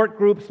support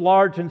groups,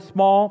 large and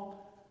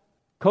small,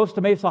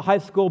 Costa Mesa High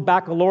School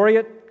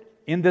baccalaureate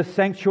in this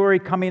sanctuary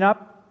coming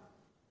up,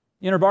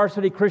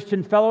 InterVarsity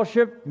Christian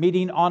Fellowship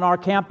meeting on our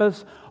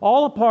campus,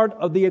 all a part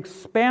of the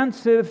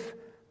expansive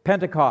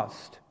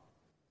Pentecost.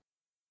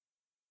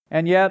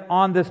 And yet,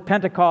 on this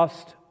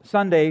Pentecost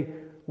Sunday,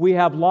 we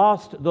have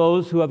lost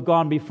those who have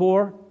gone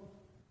before.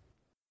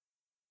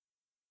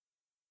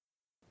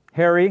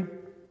 Harry,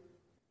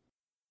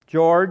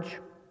 George,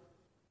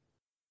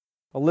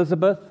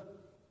 Elizabeth,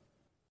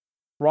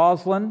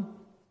 Roslyn,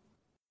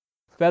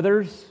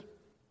 Feathers,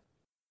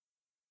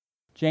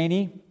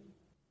 Janie.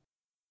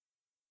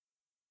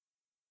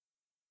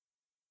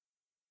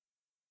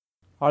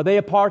 Are they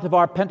a part of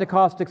our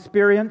Pentecost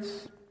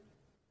experience?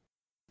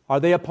 Are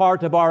they a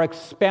part of our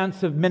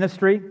expansive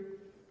ministry?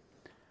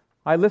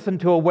 I listened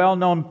to a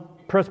well-known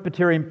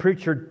Presbyterian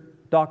preacher,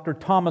 Dr.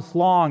 Thomas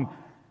Long,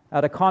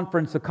 at a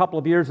conference a couple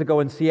of years ago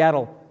in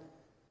Seattle.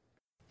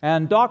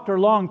 And Dr.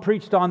 Long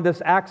preached on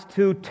this Acts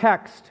 2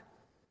 text.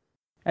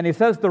 And he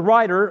says the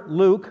writer,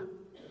 Luke,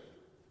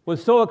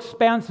 was so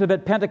expansive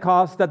at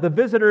Pentecost that the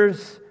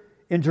visitors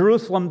in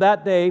Jerusalem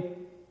that day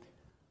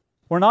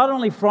were not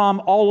only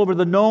from all over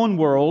the known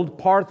world,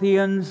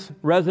 Parthians,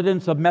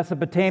 residents of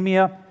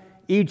Mesopotamia,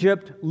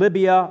 Egypt,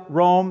 Libya,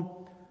 Rome,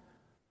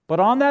 but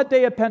on that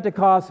day of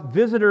Pentecost,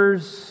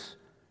 visitors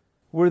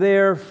were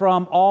there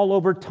from all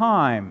over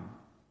time.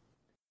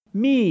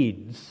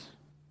 Medes.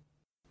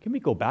 Can we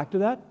go back to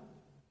that?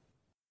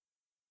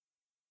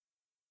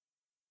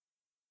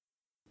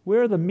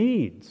 Where are the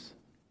Medes?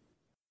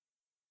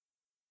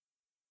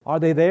 Are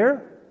they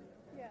there?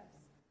 Yes.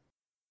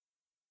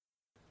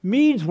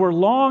 Medes were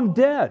long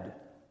dead.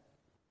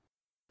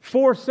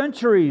 4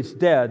 centuries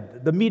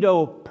dead. The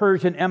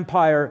Medo-Persian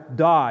Empire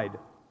died.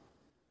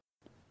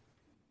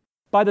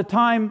 By the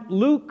time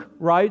Luke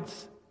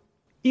writes,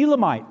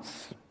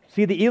 Elamites.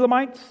 See the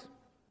Elamites?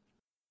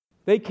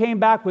 They came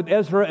back with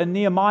Ezra and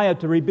Nehemiah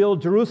to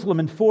rebuild Jerusalem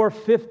in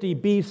 450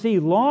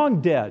 BC, long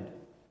dead.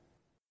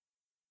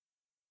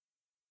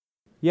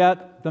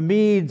 Yet the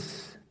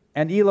Medes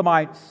and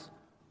Elamites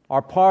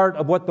are part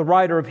of what the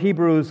writer of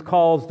Hebrews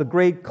calls the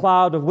great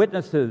cloud of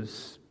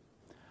witnesses.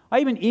 I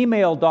even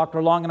emailed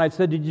Dr. Long and I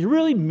said, did you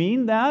really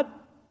mean that?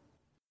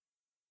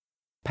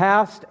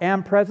 Past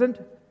and present?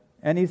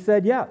 And he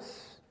said,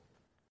 yes.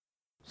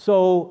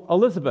 So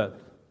Elizabeth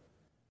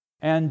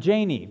and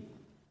Janie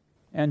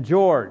and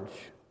George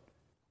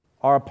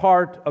are a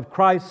part of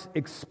Christ's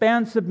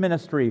expansive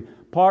ministry,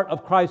 part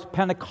of Christ's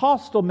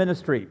Pentecostal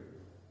ministry.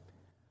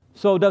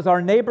 So does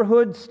our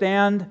neighborhood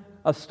stand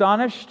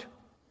astonished?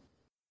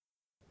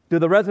 Do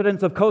the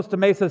residents of Costa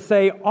Mesa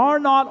say, are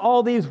not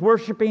all these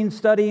worshiping,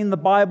 studying the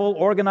Bible,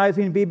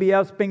 organizing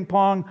VBS, ping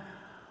pong,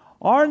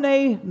 are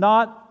they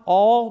not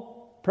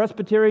all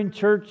Presbyterian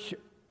Church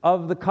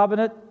of the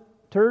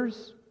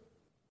Covenanters,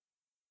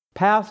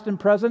 past and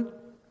present?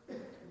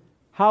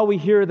 How we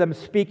hear them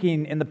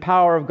speaking in the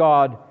power of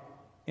God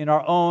in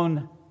our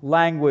own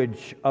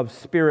language of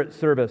spirit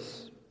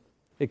service.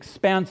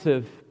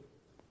 Expansive.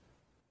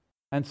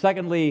 And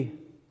secondly,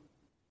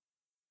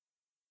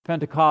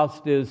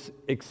 Pentecost is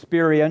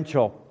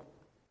experiential.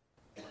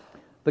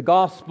 The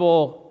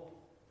gospel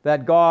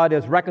that God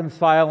is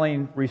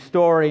reconciling,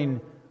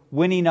 restoring,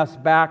 winning us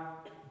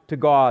back to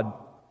God.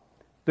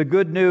 The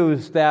good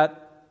news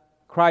that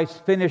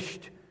Christ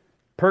finished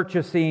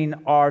purchasing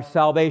our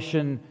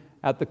salvation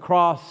at the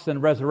cross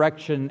and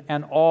resurrection,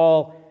 and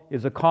all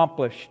is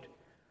accomplished.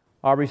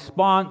 Our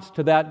response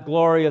to that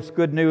glorious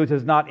good news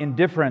is not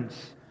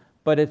indifference,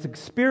 but it's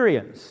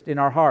experienced in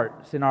our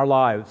hearts, in our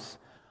lives.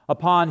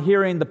 Upon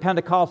hearing the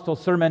Pentecostal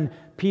sermon,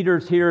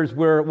 Peter's hearers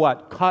were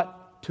what?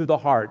 Cut to the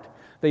heart.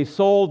 They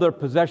sold their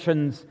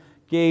possessions,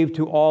 gave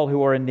to all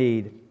who are in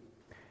need.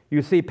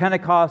 You see,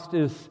 Pentecost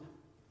is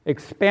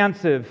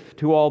expansive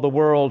to all the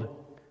world,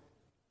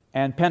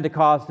 and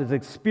Pentecost is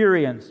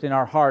experienced in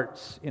our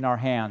hearts, in our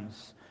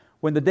hands.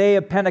 When the day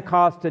of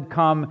Pentecost had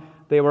come,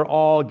 they were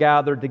all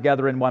gathered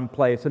together in one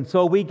place. And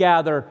so we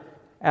gather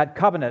at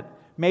Covenant.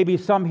 Maybe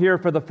some here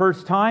for the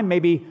first time,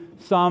 maybe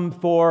some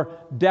for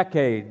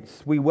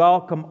decades. We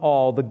welcome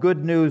all. The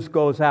good news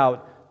goes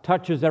out,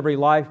 touches every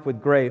life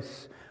with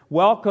grace.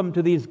 Welcome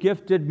to these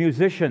gifted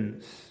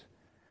musicians.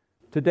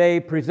 Today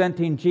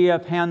presenting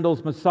G.F.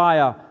 Handel's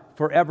Messiah,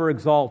 Forever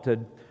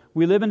Exalted.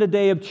 We live in a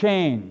day of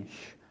change.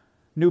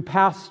 New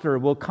pastor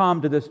will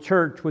come to this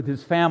church with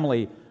his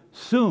family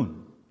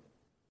soon.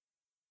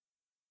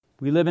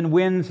 We live in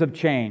winds of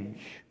change.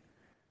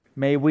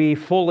 May we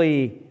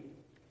fully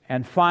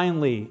and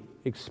finally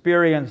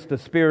experience the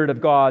Spirit of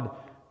God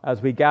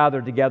as we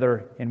gather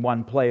together in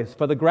one place.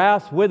 For the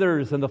grass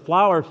withers and the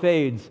flower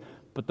fades,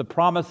 but the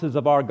promises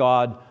of our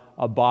God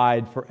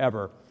abide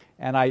forever.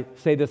 And I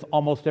say this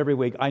almost every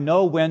week. I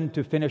know when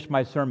to finish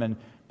my sermon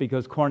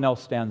because Cornell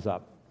stands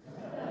up.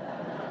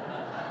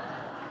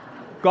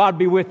 God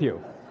be with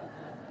you.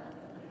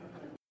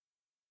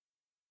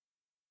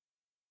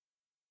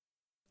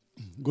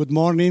 Good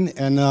morning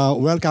and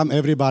welcome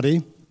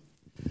everybody.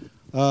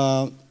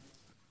 3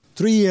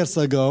 years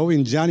ago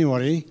in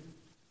January,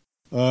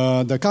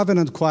 the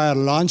Covenant Choir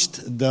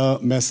launched the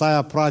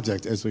Messiah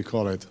Project, as we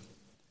call it.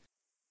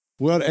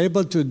 We were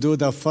able to do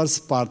the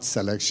first part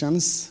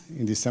selections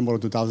in December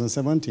of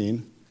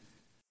 2017.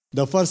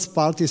 The first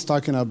part is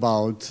talking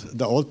about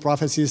the old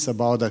prophecies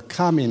about the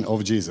coming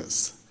of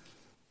Jesus.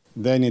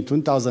 Then in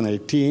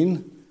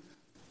 2018,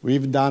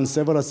 we've done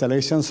several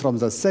selections from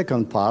the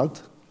second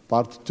part,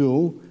 part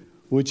 2,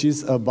 which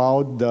is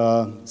about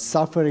the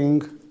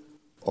suffering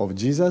of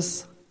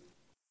Jesus,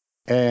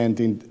 and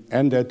it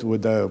ended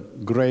with the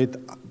great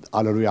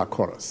Alleluia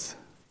chorus.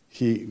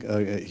 He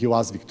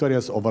was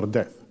victorious over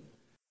death.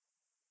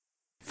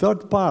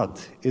 Third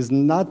part is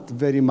not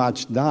very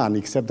much done,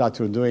 except that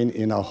you're doing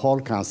in a whole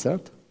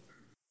concert.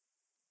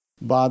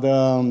 But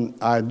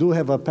I do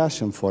have a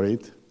passion for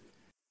it,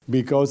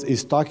 because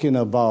it's talking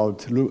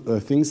about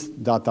things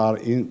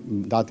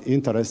that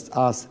interest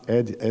us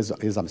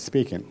as I'm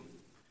speaking.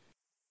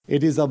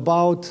 It is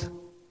about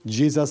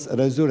Jesus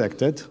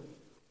resurrected,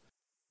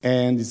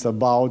 and it's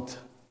about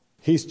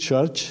his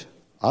church,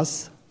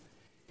 us.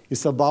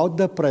 It's about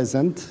the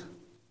present.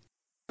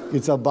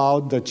 It's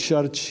about the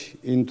church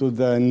into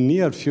the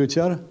near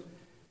future.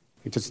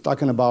 It is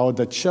talking about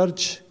the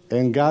church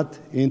and God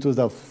into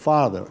the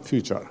farther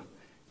future.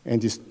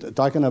 And it's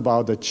talking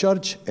about the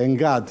church and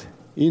God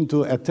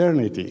into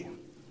eternity.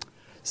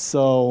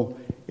 So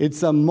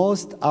it's the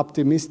most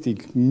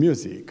optimistic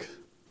music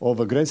of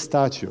a great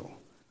statue.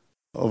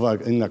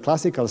 In a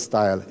classical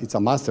style, it's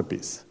a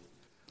masterpiece.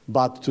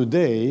 But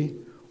today,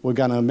 we're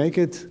going to make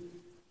it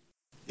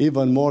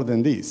even more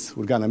than this.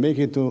 We're going to make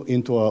it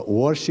into a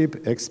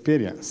worship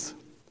experience.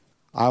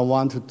 I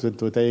want to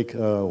take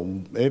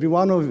every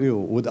one of you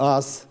with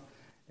us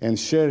and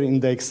share in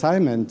the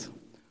excitement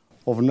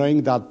of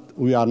knowing that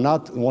we are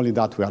not only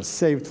that we are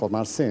saved from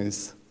our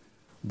sins,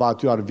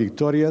 but we are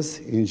victorious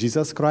in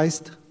Jesus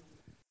Christ,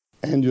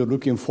 and you're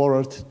looking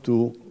forward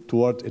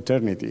toward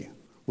eternity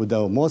with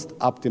the most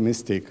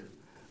optimistic,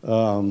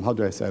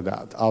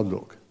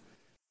 outlook.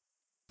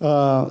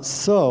 I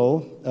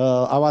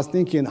was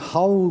thinking,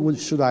 how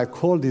should I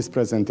call this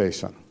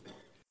presentation?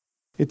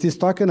 It is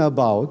talking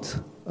about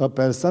a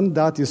person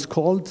that is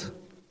called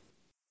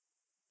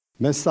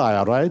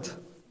Messiah, right?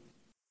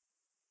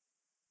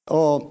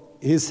 Oh,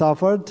 he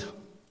suffered,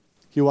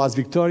 he was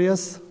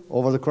victorious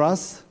over the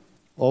cross,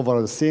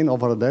 over the sin,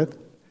 over death.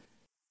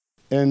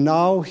 And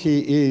now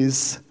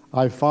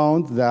I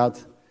found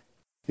that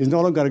he's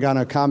no longer going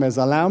to come as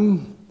a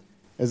lamb,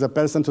 as a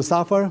person to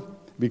suffer,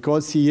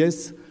 because he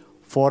is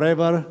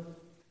forever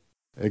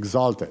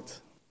exalted.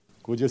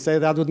 Could you say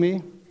that with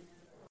me?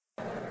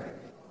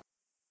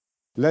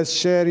 Let's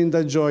share in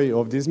the joy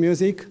of this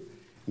music.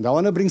 And I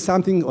want to bring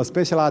something of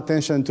special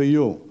attention to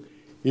you.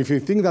 If you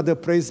think that the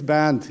praise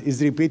band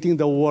is repeating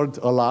the word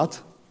a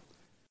lot,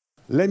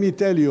 let me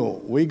tell you,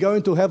 we're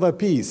going to have a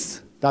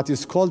piece that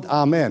is called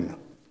Amen.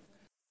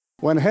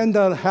 When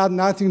Handel had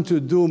nothing to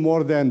do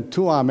more than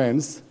 2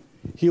 amens,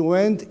 he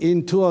went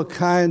into the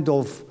kind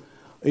of,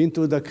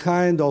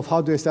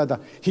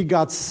 he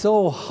got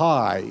so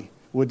high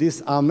with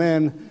this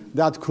amen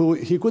that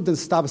he couldn't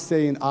stop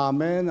saying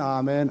amen,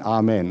 amen,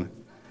 amen.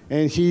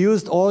 And he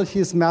used all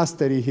his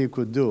mastery he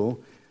could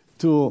do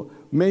to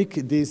make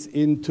this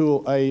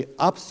into a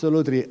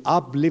absolutely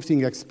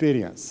uplifting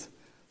experience.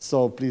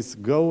 So please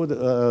go with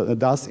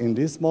us in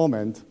this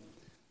moment.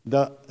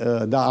 The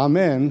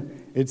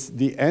amen, it's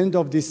the end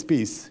of this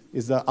piece,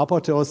 is the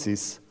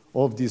apotheosis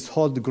of this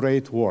whole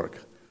great work.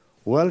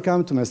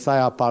 Welcome to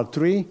Messiah Part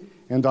 3,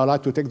 and I'd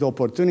like to take the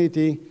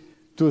opportunity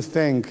to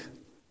thank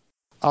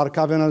our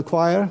Covenant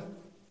Choir,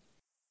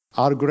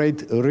 our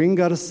great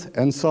ringers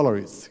and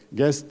soloists,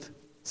 guest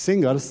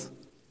singers,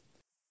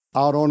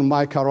 our own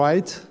Micah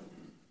Wright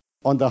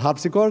on the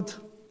harpsichord,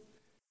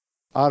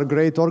 our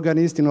great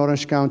organist in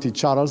Orange County,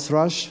 Charles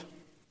Rush,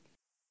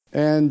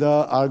 and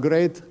our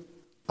great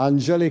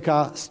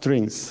Angelica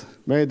Strings,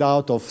 made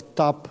out of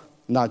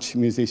top-notch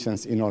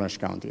musicians in Orange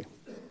County.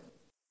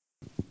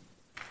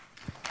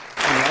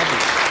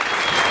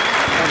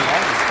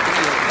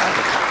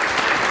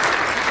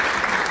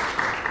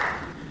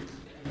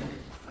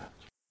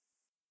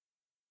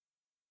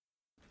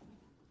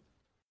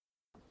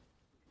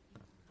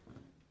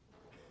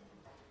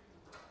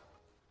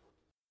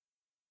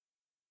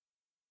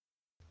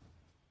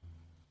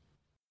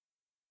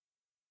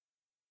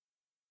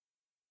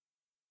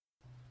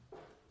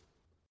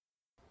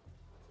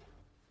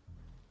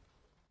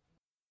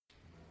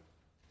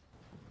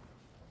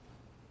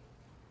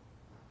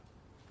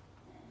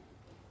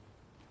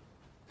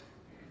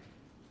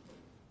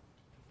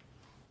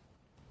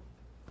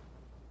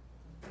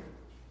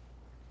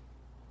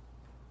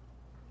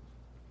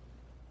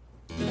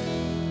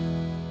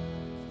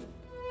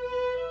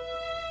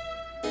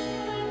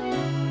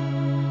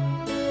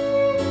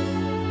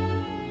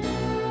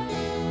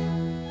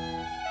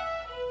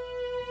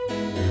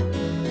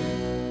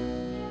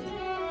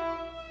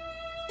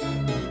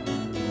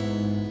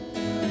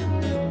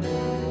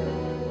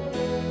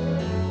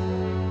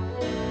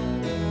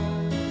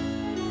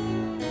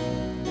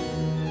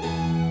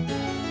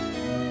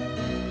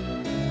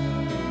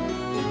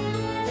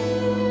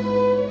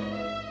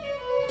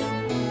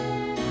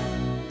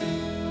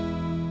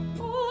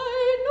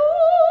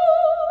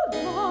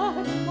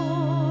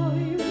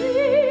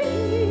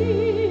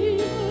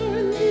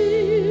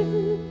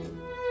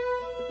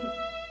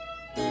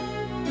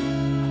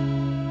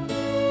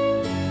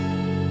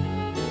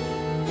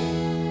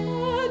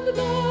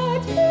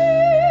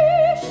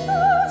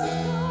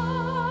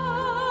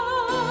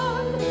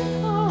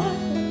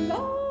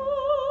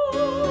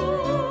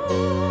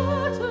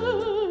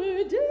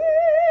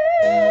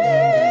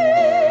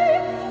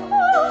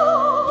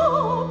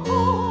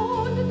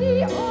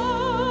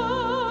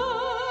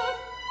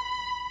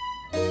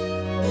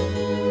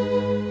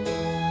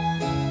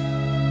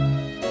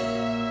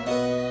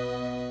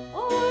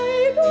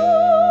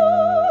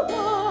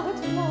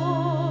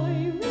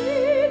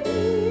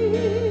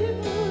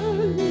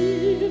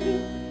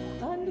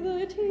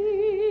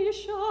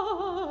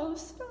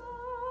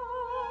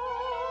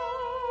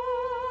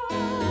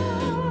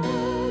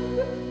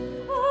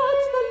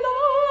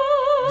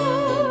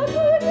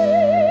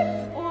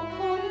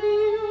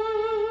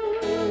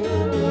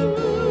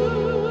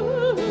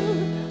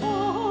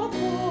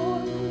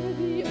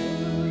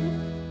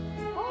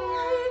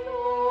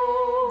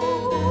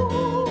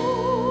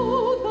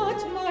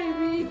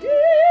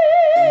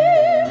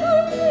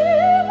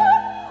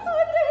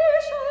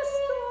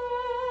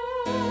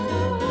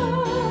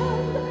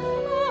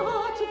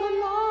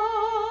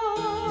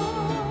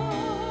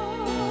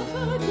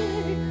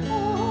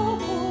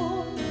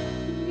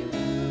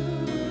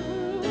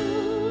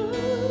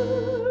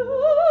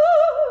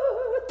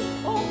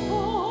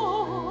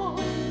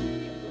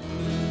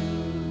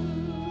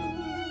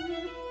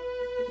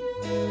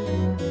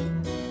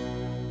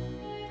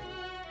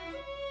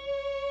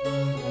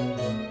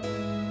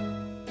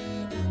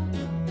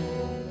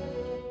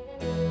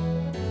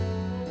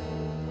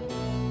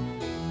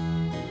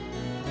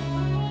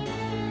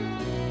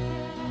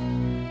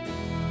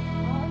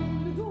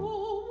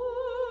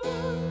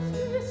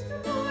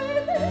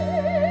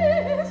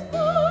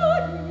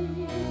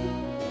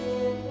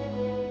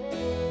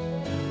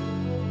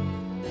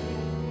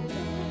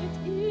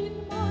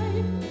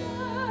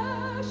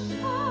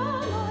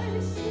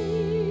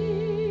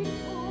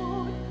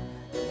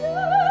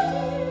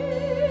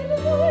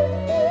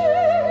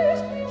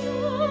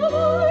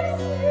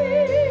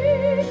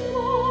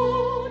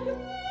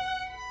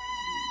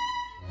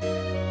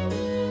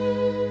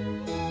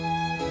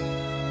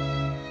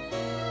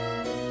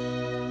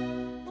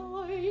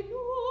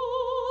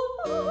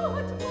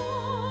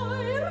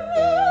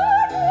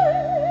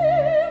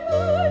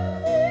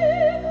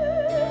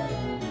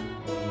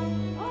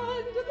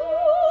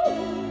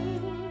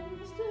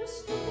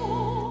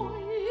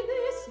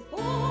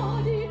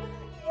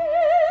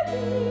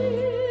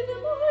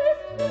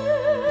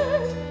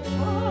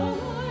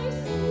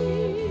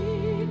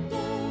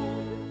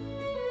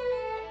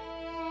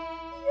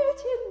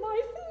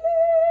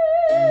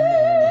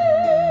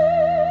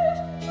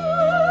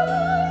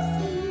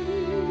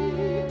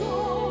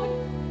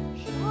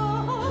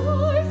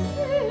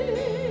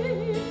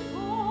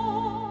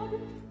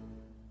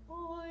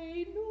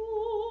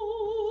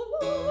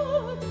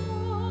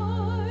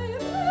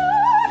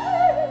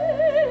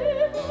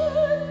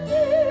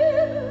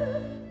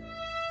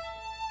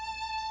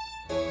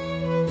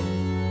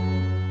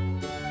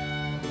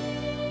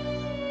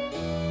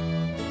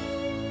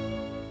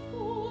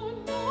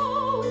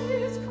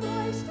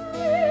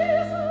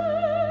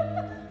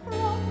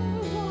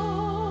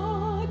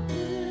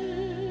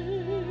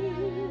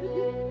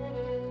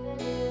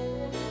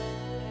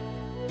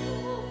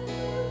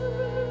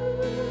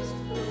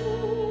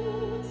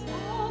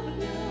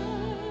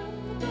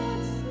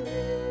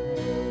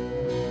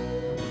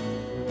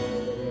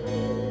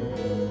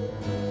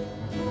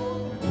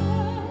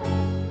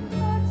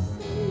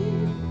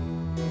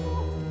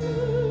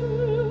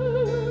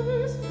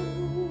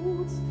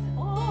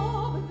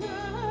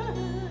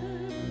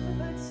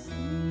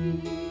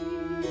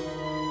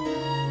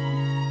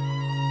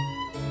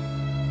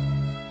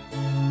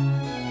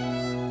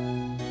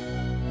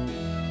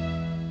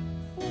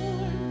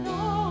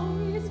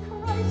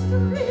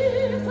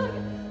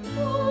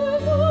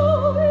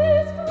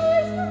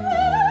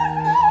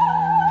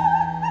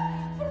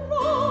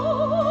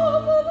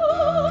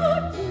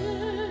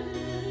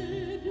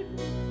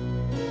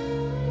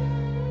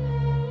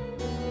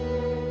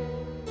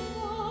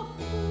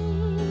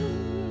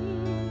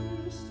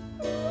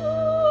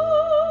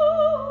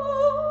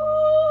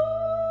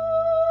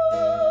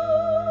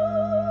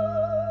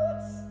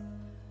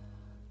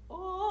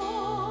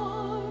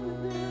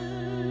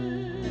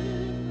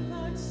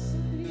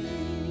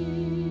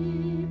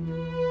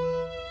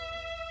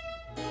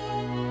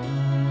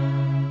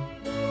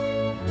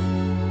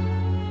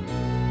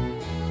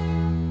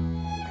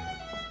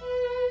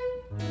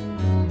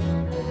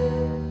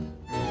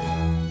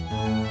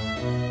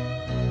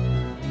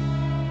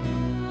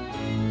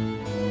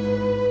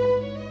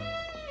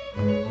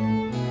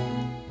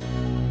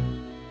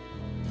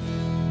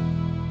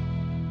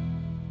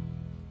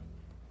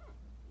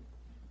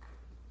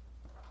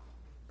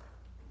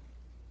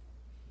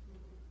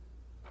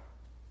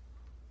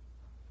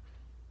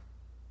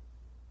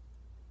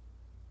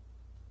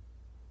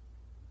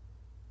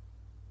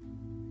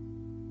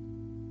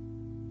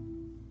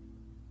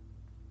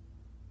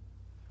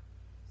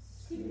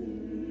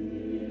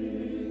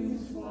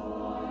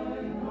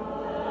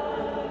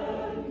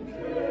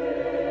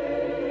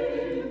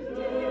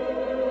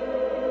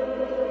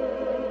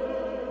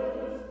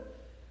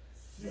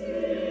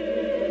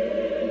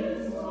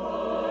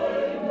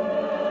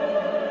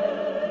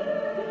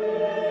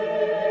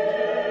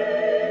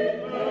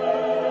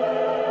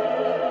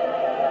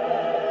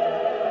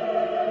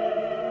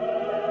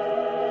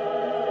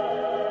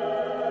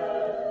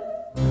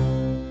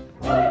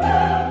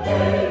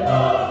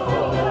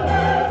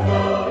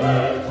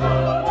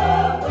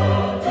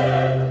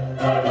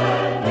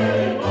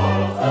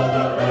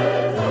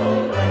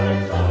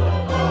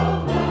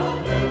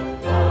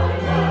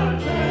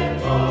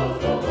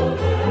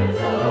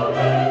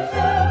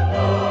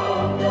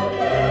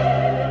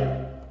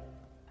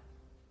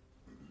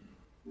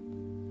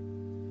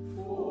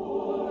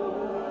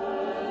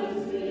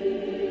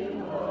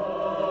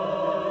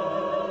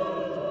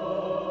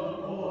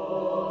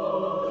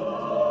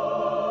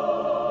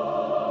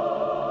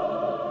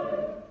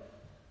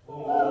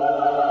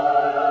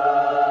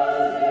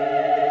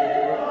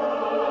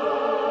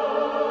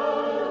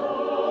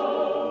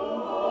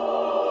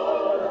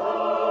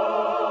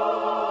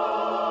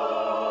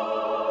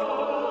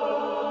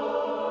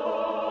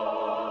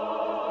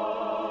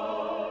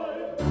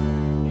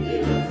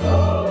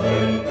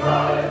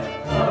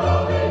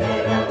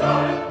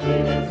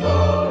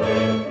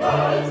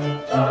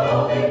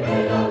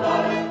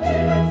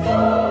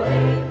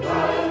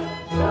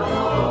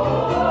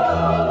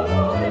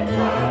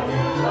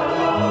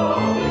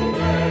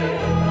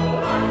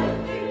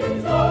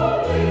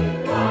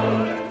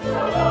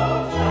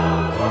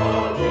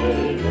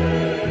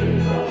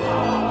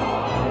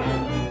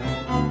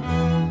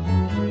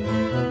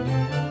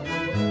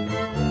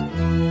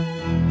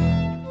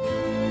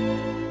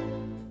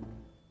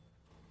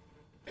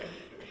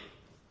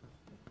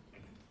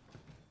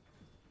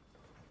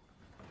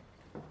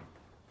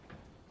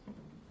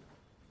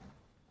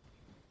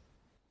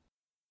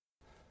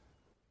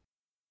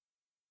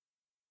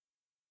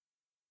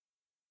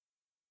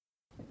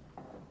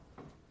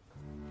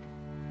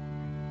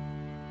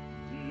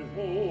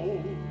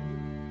 Behold,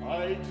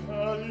 I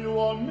tell you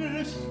a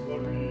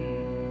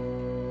mystery.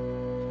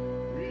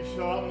 We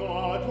shall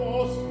not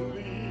all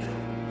sleep,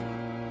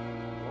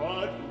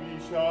 but we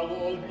shall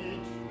all be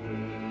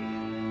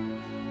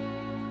changed.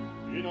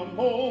 In a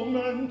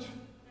moment,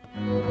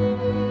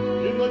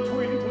 in the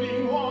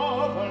twinkling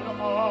of an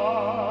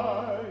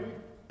eye,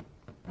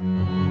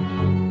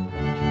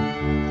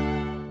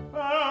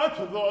 at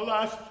the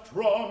last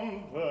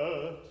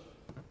trumpet,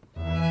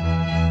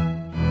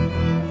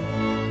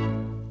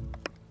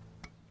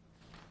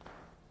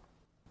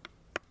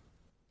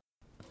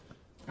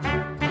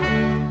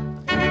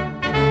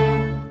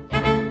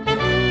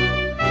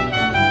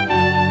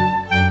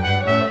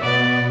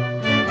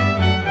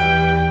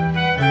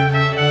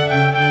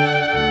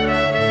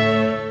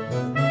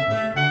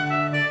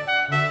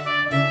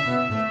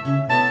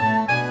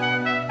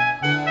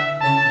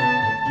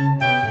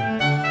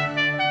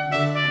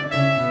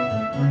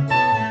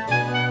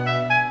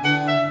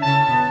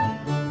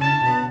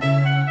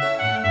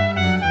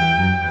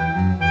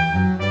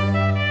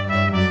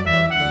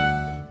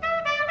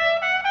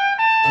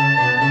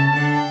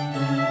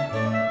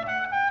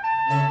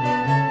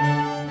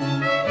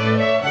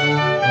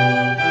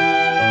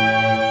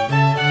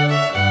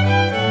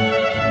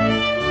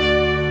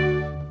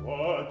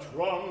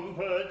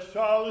 trumpet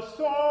shall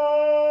sound,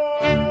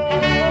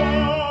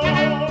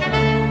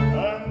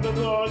 and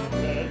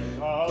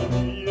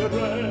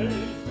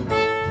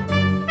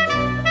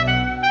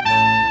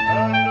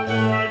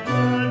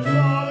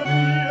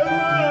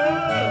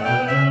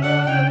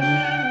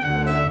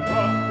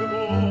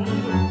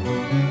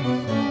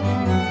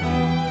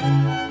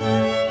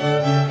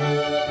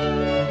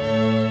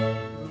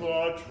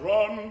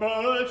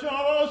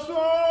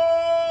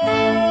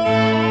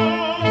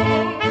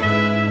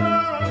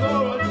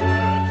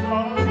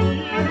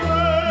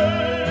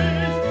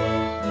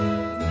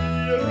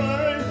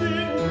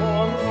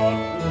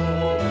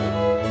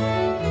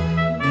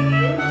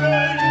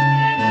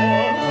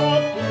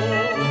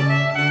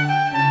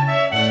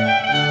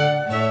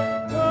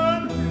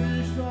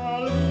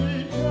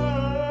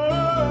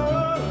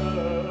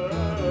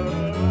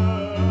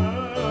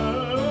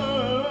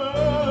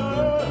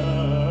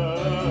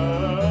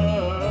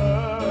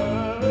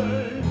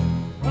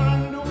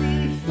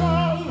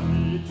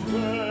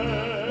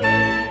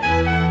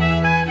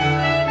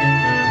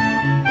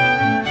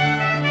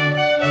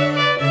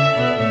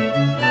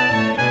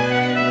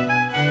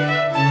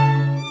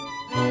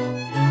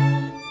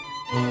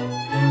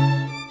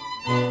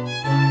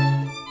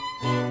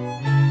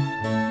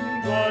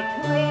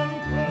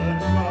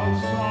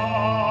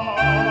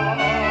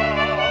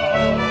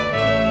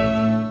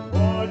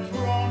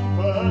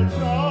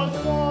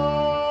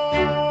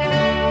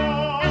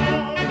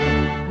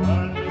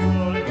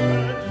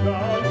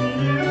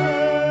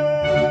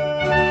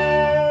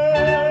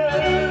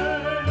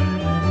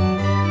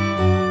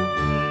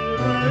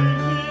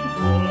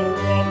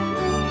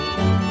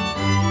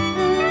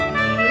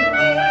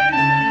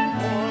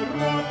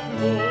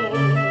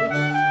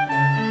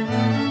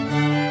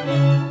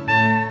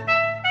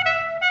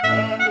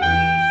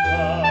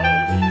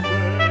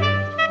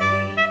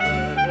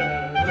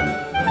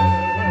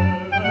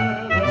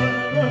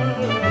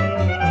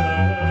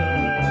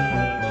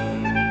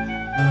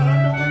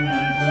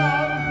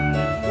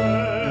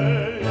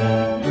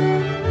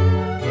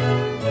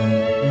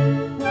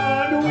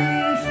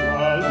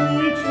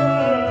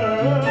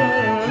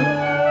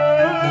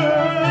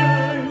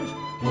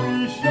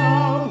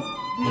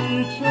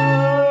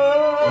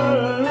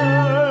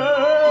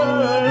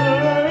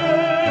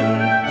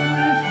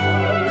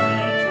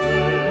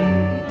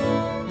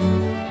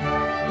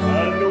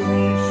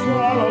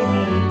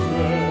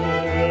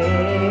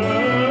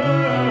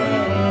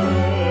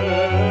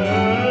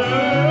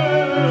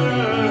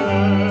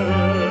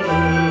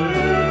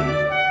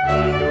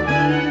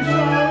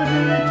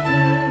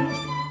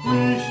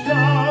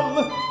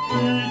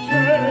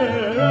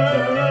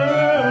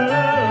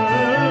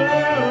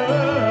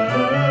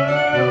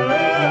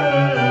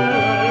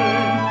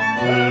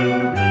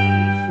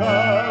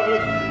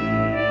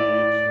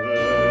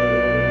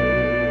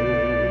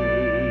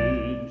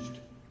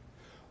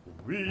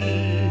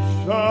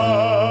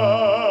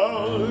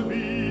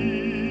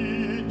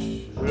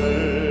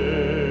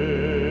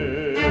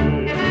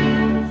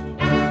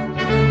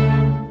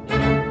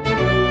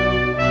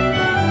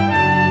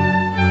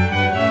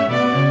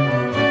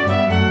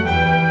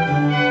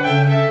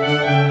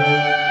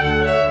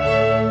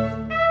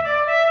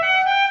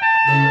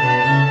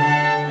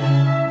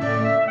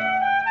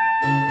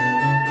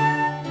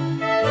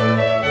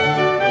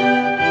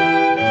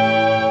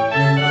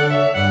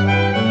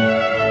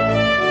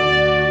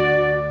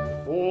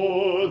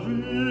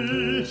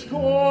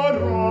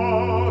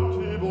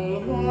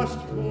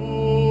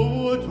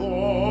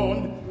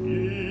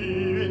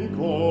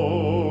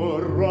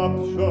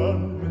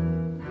corruption.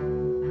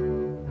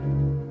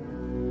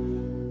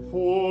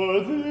 For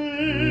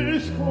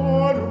this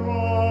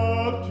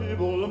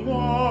corruptible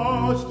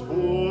must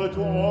put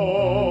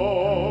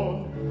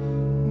on,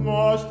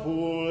 must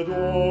put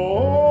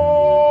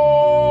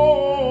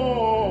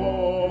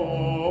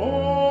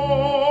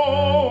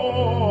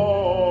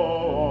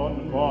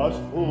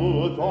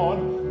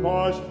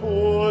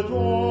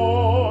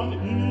on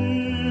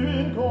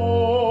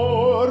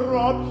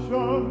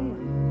incorruption.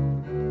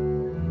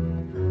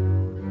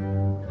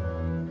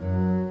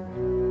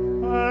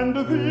 And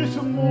this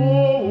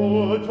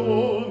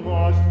mortal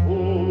must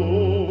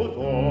put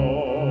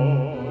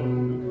on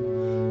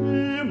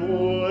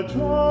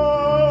immortality.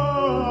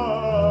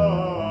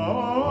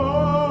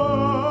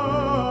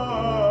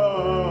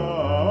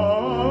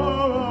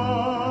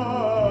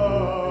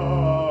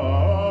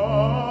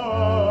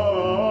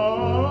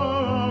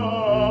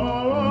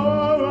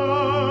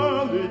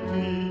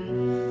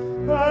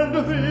 And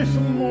this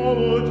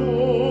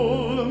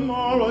mortal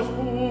must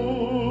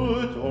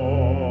put on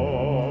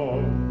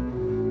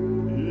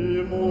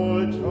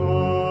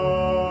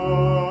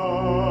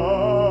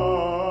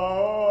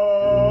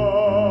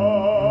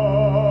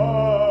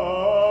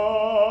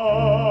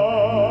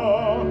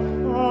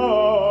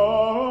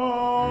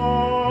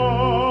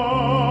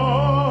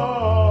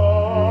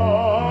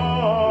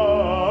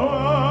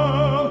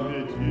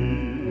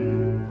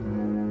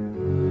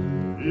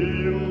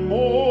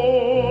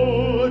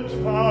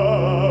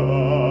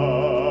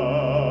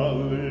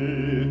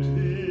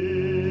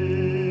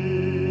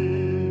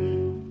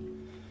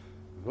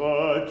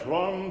The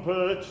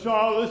trumpet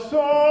shall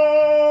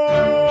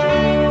sound,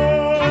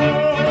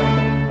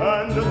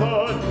 and the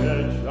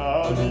dead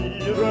shall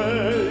be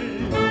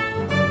raised,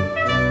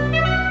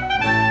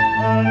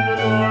 and the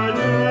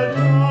dead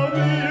shall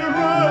be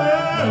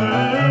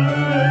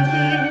raised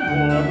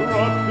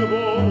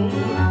incorruptible.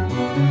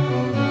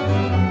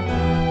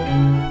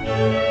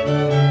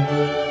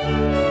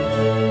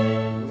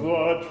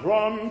 The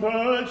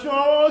trumpet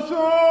shall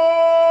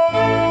sound,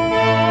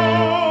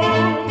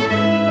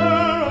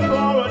 and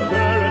the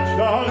dead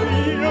shall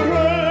be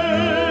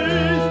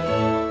raised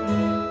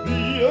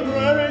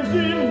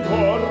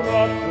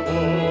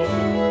incorruptible,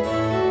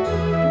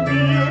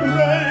 be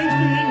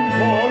raised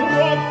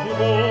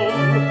incorruptible,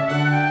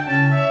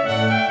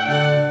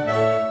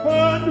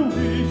 and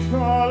we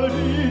shall be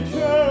raised.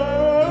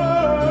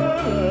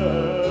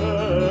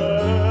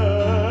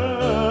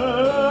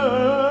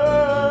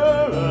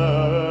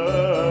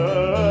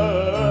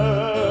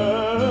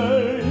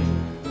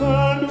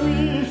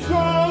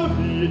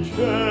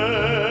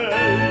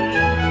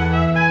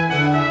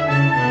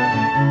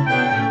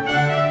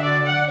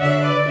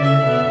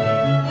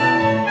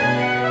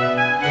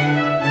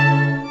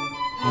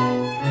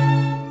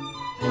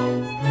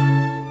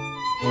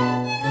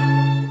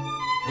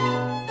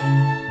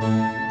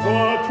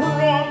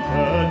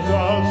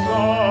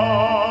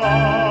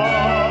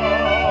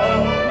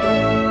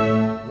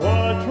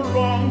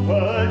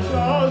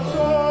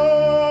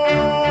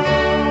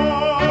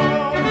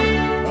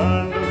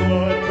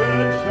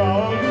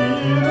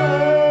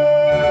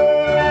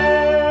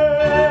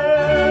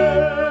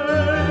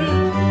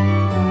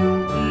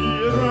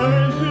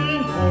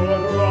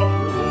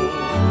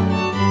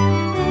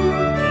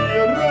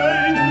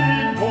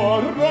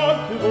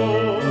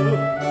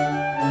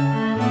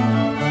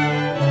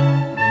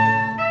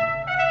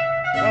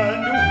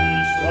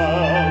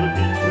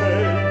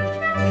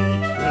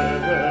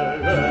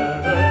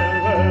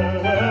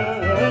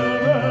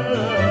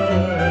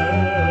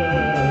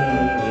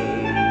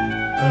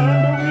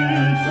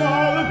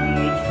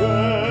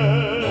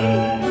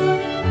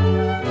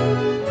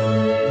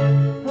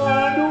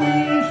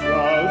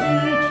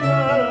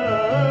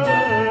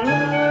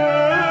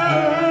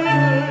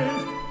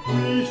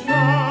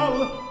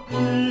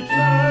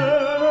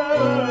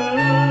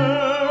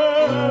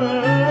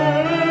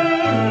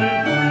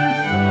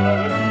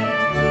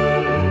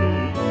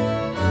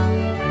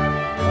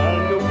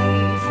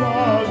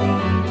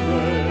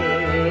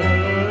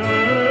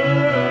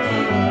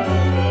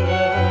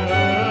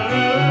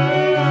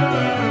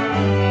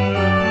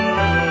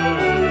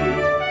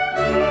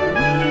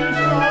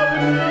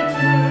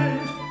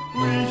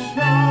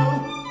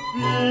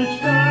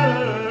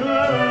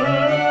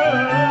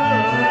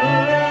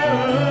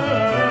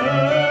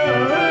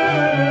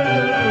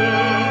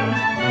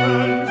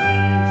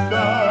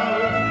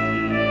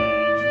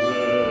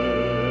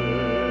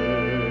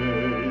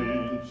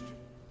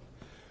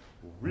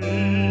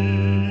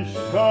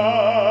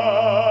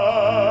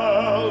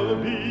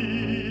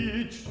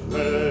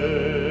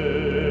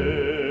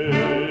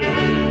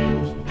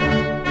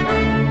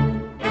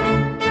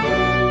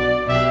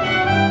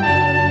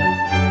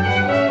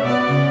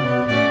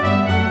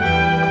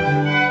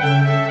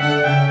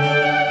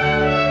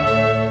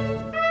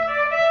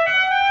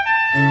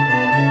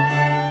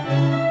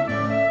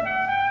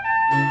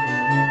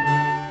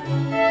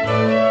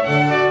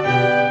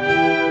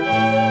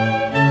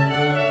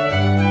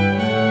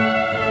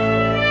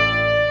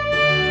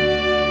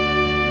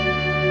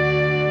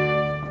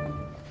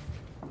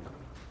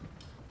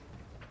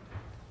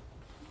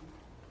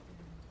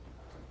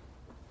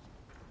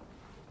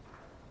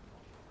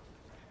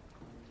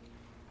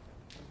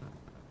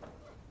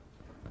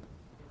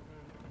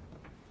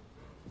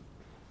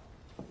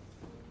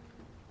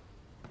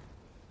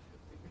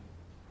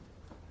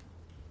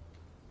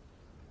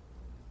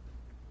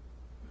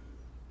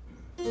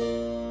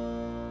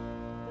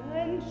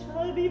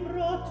 shall be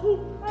brought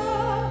to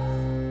pass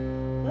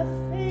the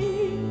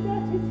same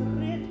that is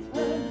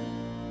written.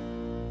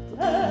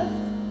 Death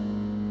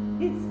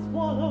is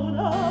swallowed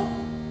up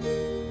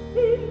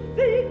in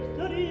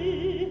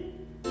victory.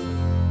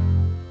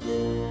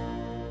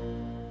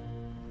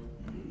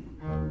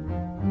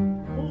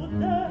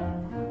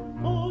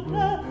 Oh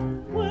death,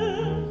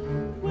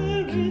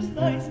 where is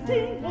thy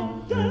sting?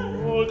 Oh death,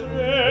 oh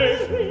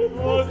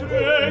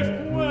grave,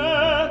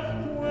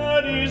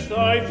 where is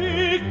thy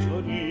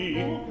victory?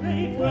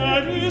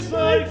 Where is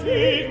thy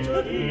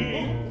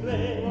victory?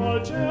 Oh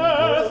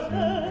death,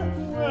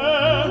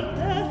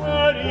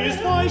 where is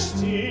thy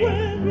sting?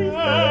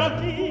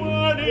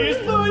 Where is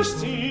thy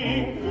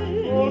sting?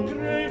 Oh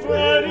grave,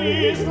 where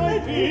is thy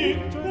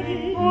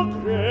victory? Oh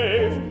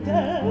grave,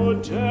 oh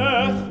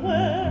death,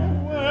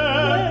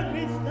 where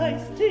is thy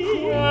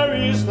sting? Where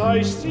is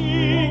thy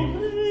sting?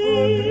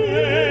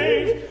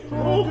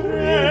 Oh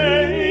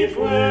grave,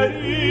 where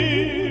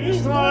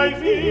is thy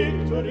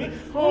victory?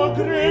 Oh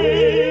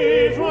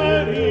grave,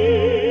 where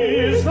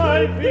is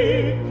thy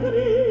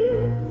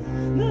victory?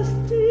 The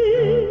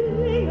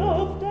sting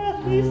of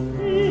death is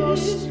sin. The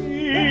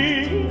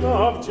sting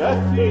of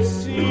death is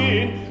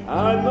sin,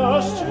 and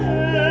the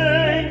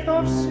strength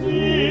of sin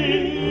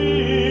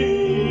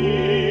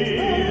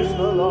is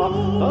the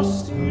law. The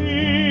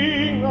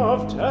sting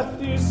of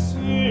death is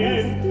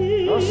sin.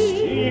 The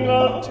sting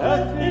of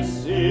death is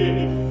sin,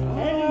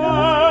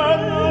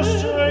 and the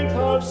strength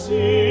of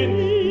sin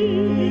is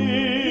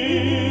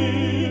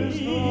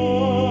the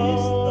Lord.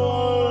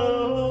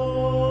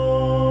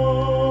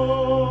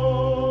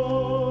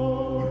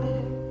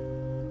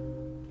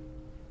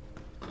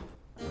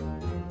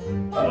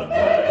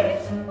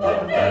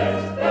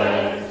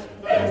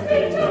 Thanks be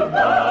to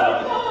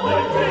God.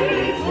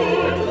 Thanks be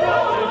to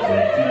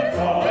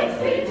God. Thanks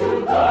be to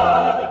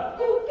God.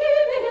 Who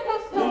giveth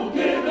us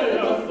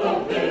the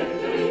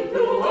victory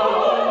through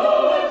our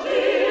Lord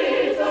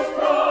Jesus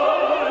Christ.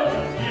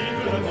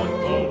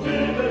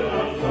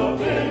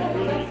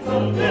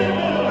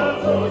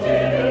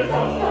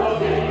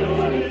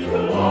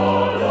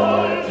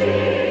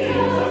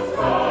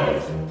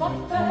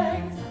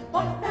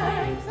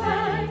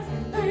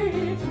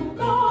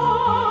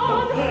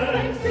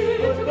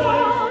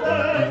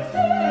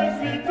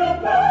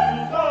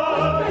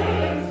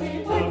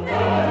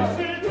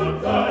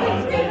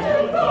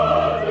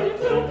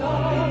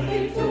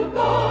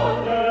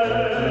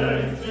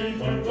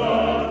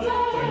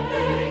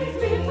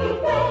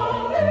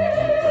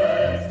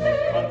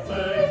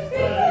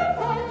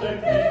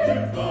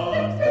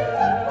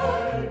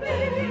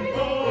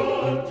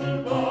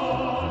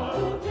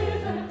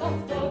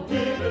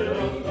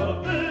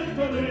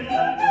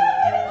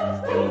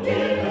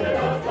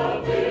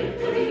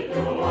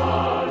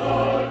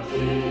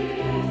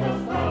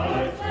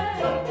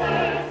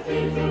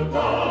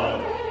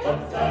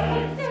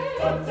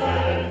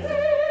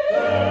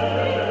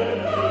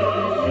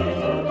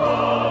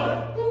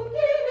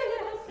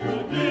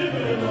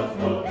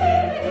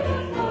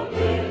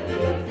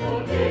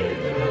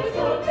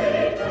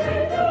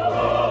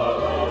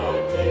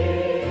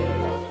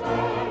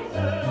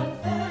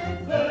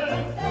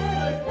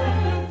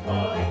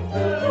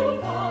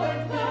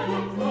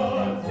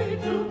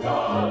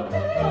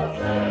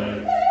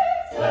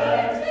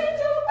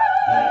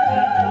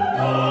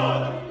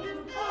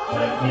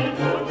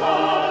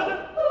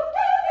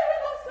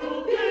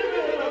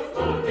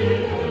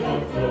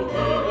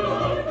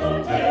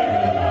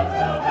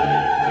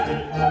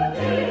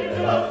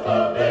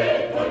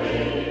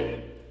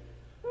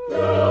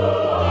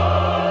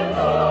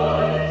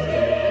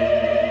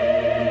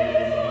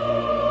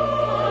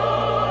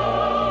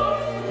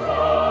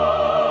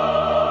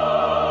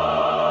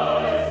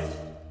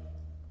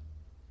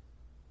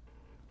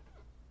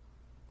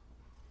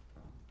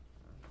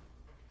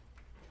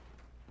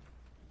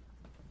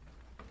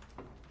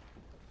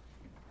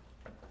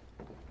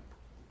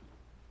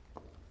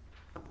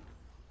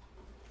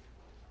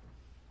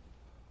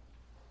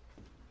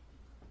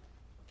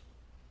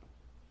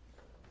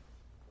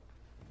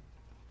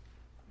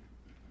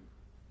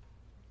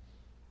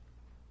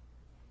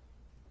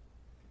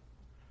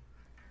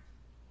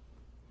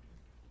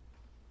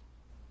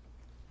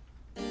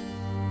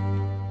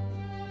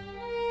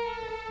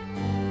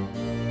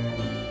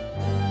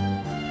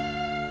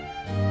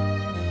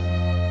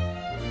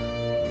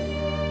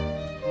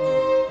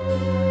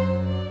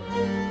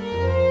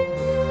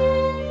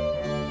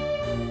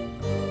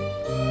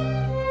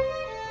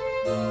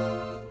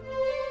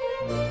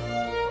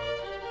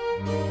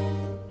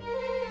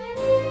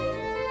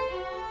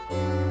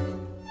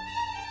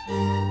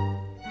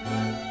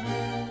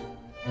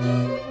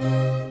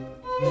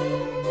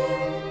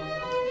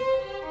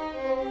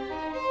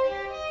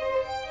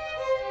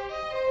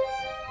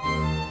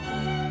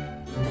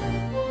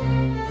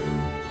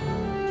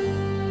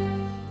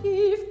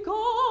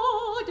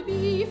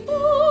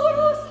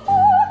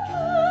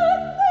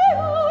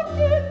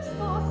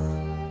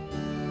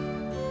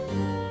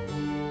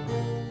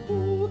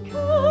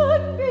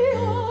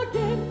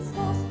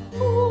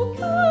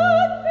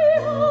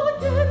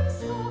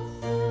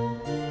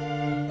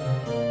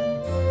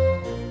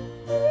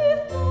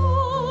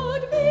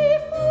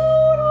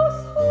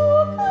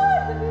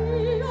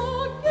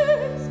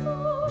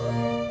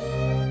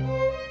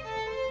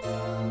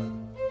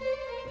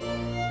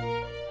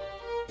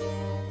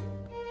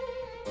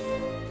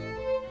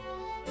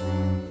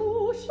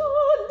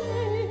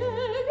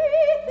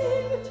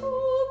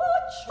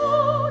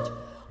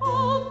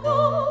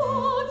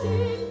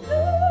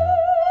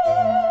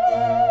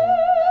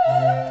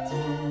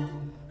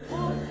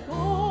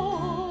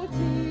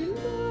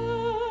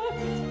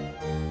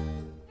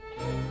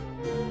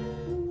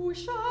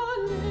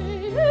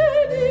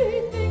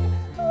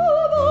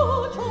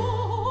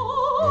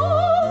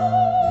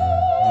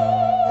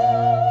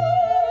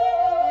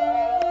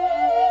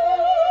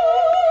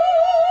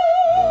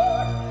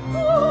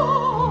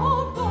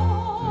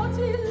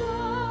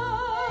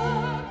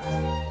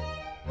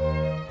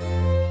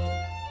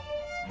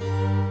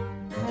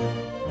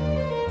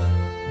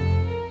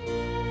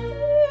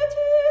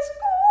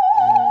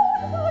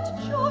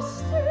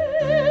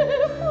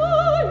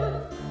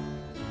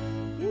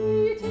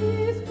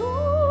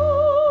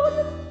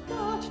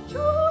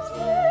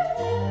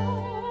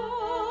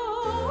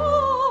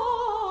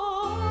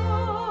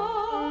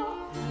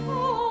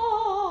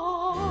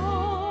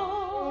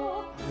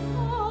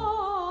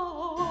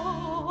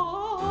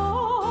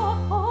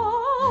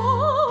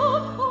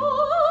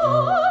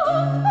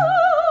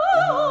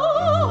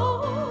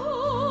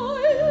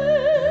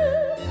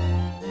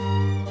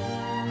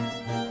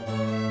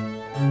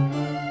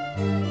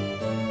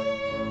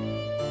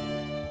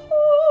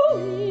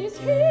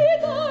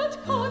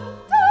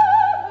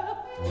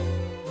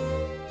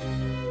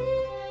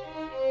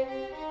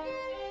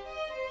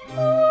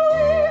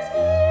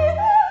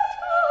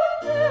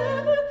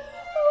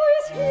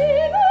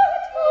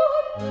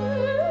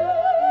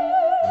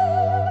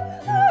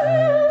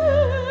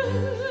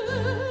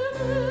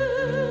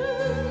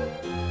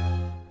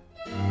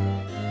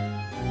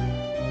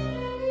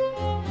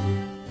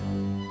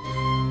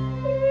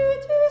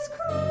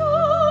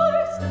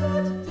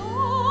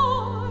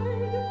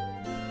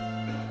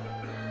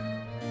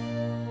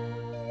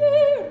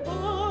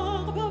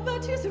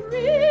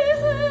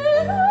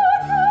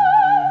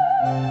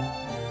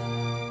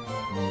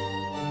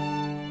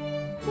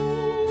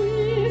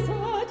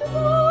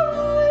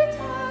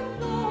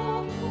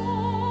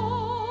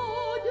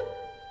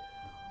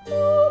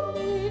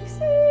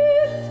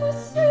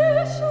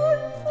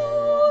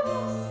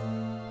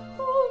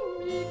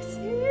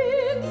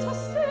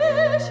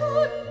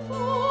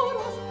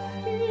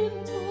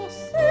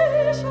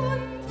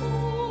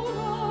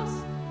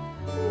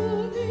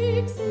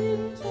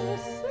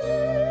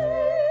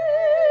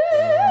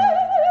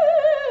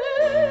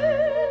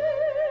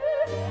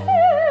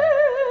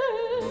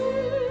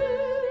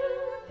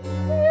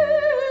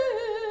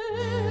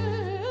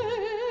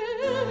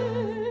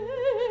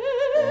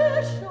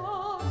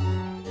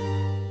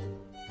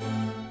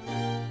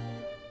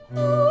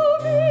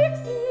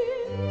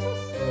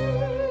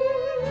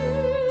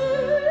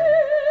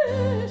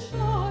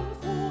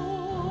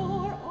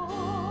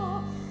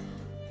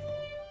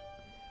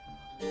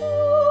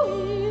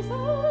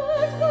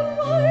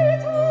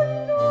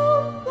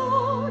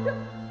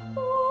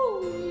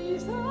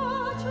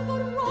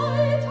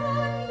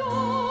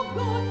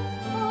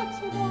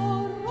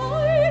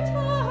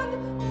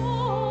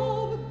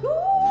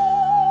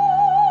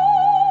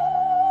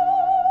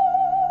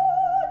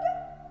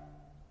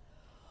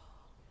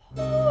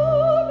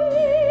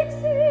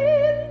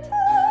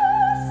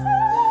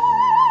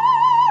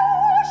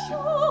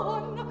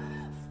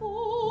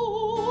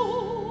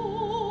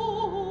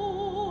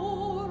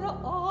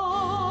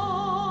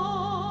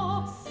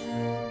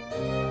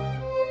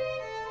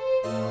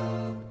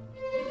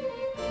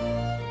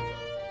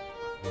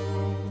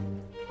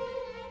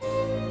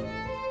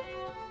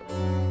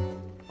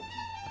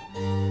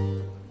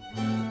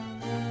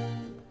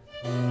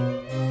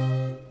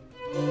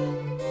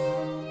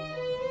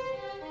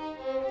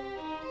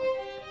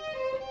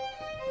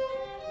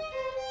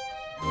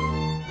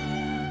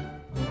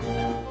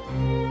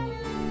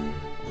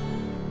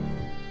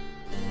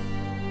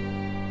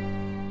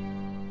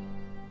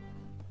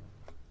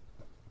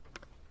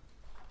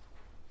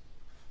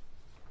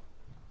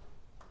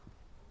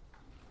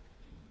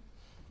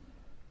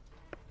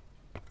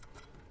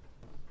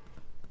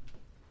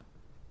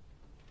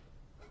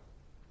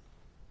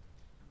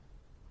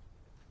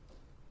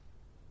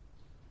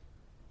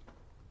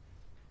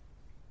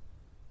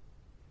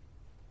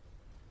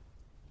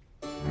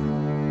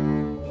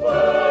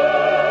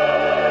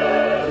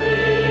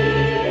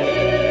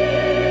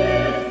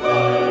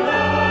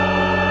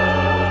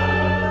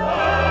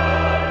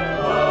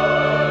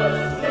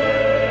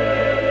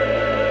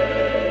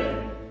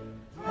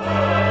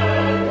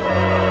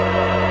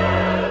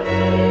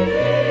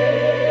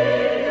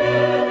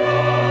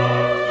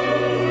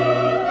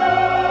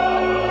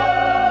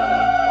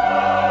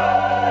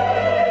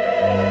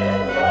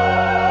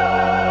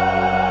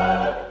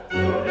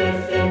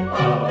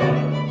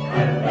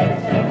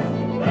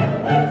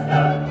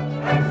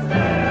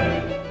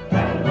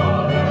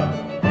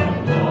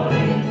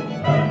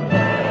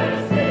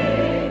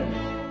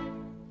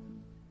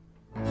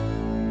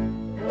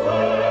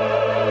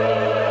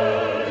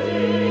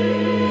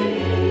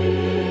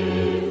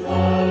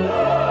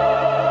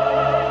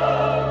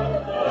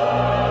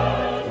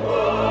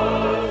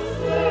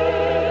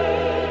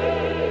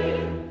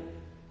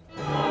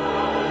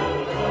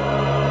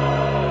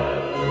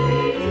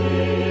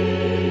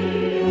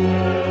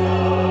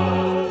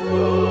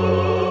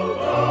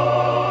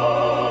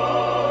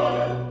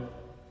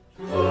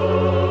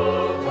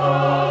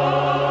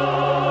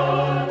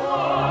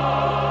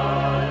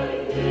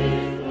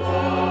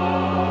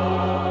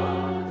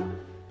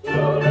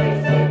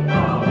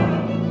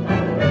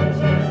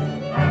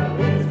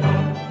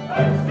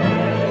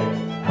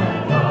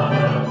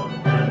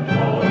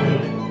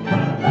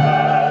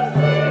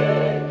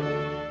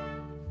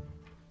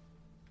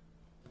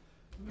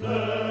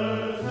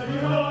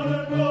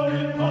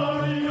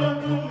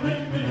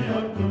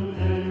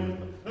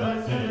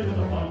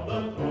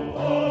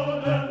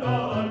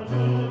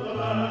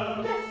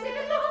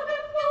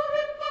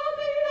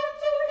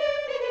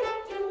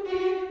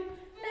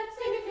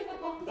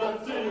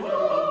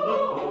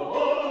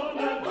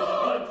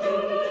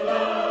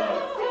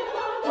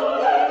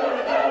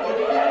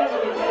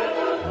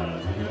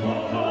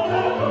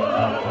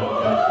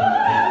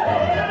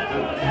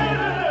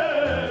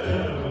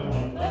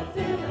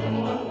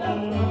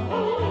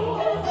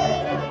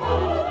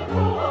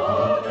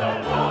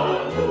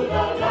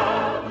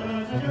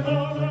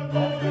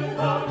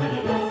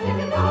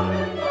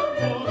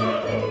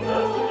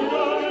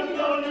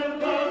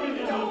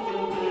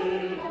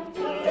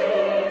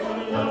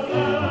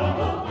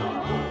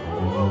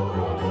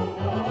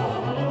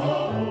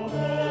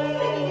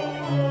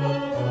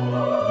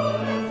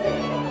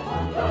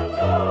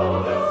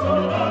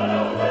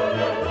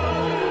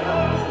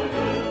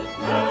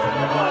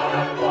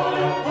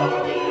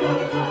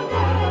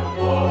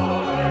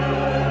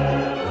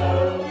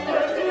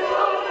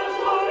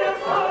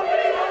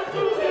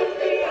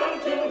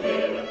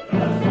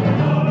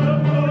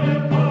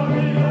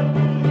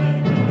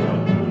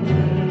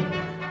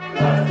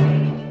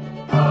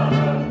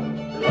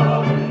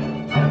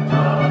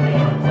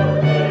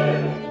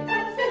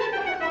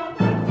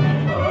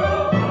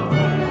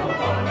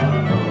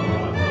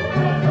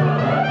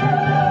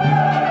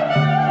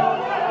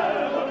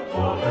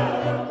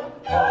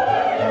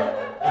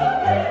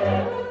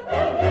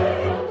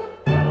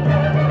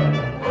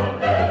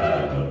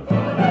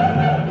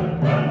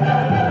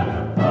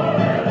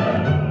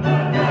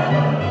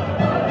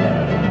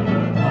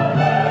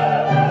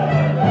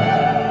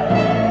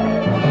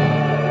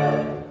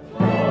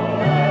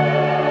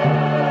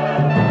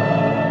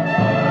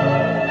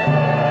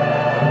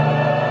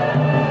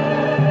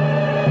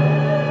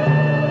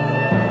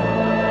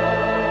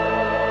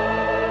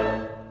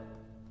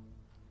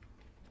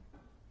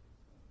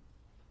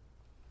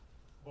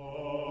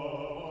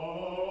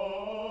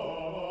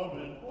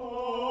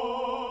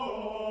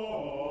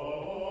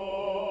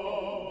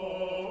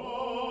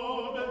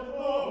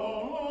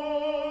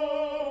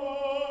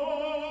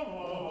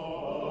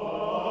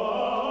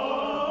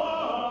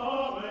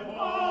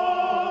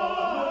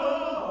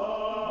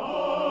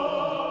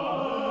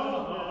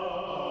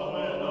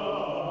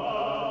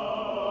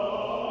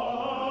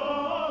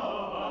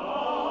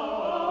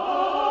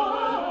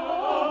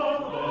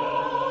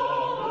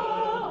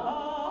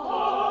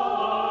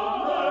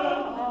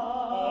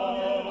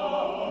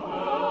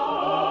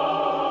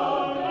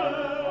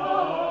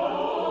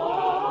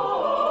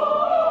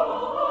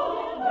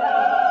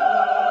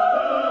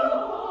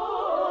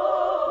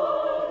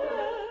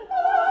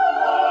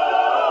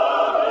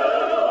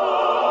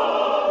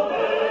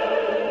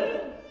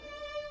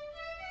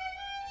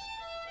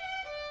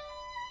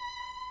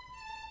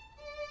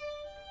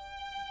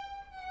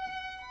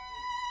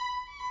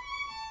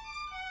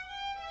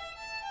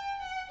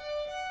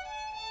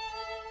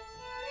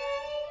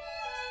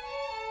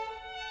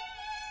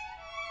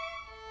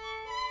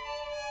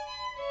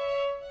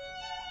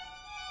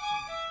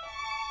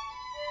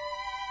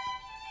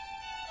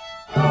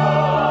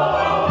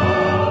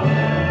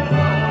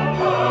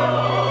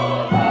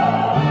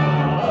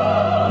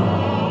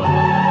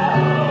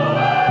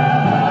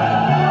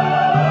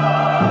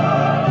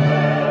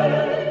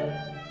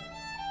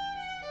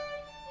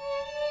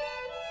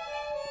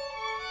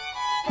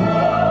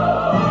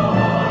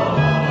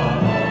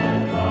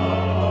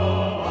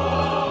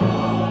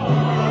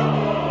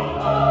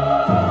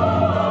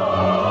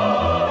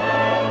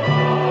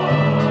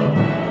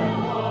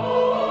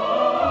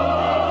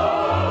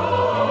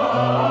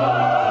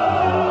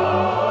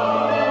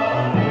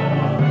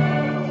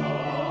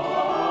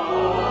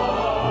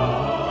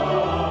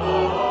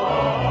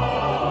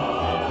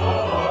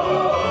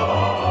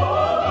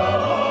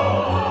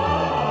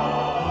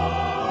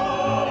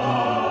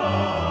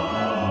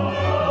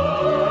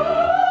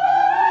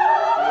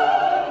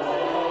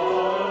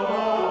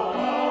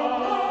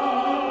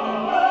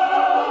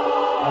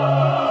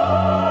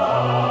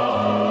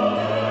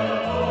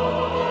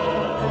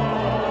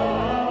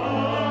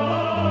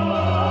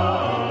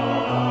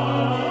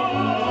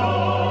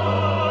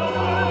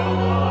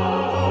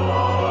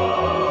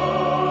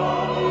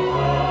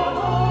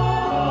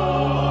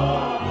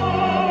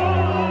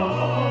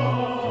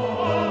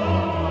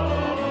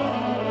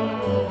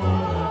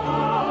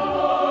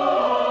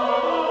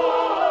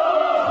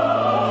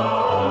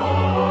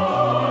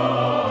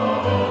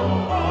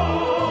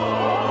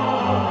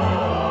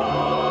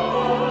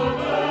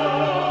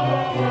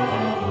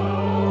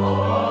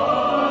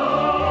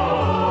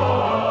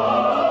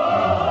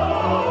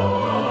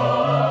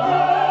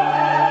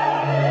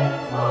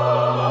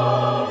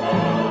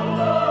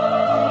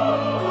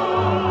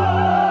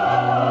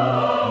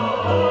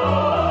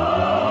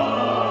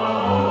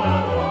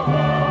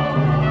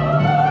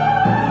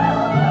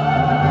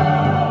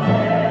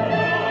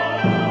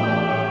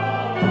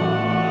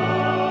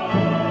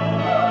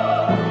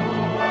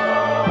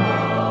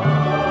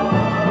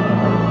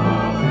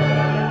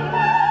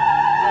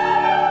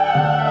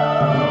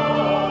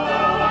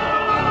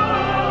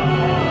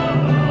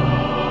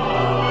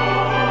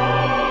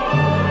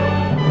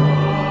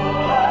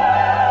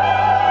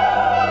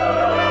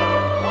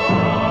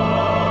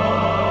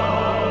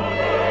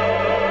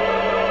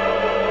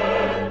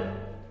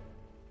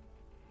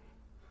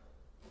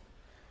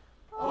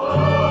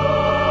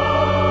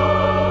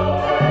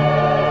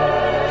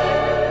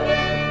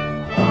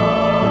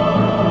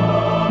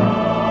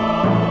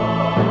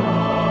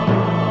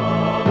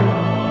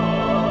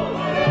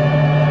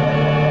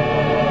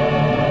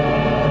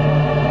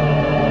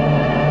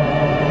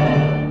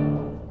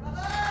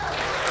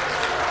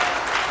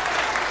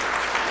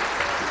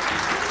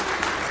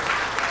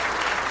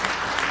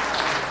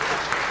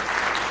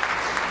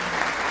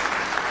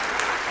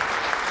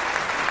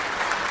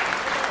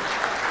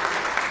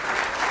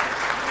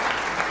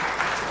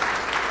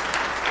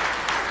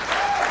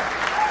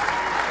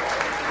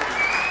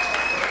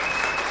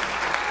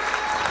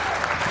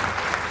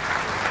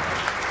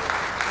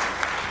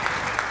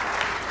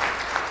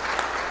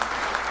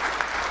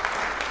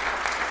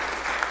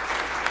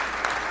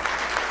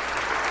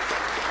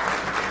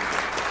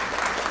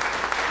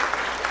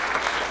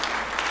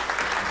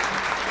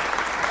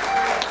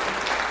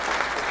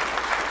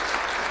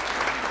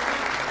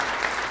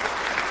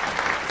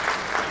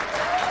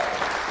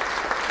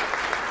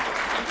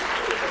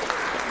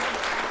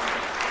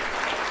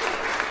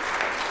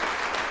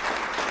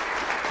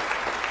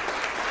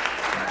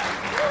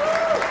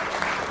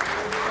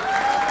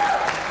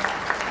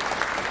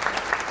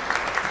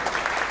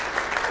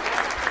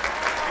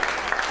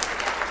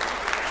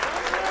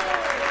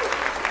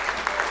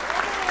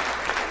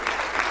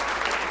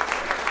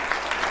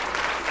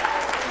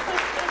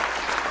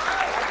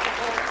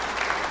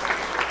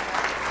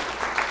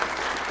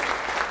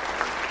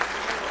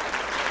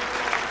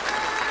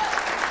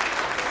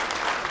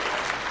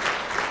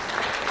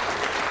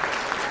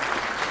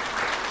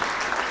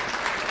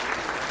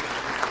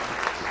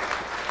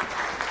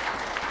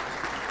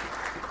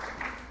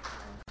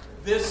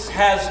 This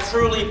has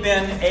truly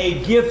been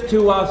a gift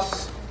to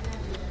us,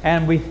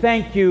 and we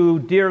thank you,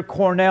 dear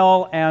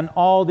Cornell, and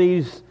all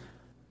these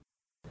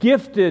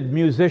gifted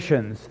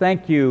musicians.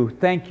 Thank you,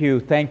 thank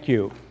you, thank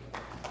you.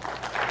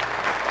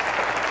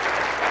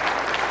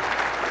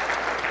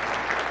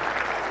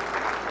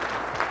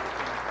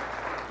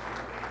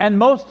 And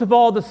most of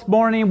all this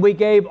morning, we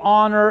gave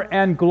honor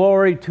and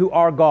glory to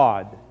our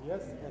God.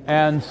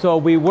 And so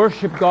we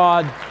worship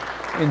God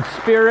in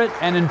spirit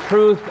and in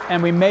truth,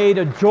 and we made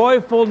a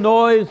joyful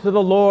noise to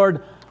the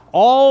Lord,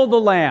 all the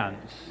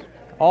lands,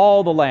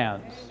 all the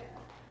lands.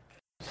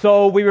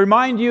 So we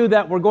remind you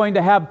that we're going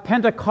to have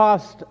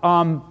Pentecost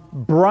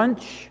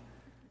brunch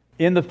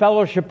in the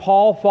fellowship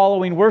hall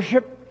following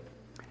worship.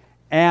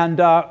 And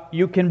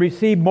you can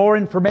receive more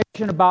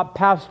information about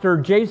Pastor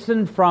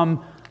Jason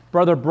from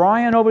Brother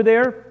Brian over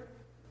there.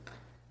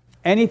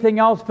 Anything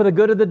else for the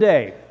good of the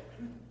day?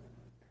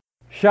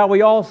 Shall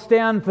we all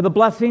stand for the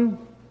blessing?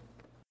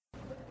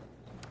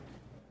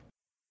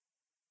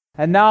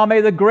 And now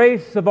may the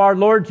grace of our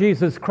Lord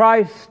Jesus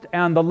Christ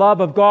and the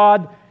love of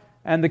God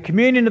and the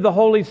communion of the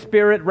Holy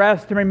Spirit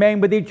rest and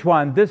remain with each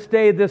one this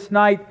day, this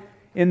night,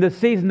 in the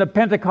season of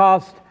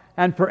Pentecost,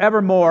 and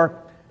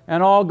forevermore.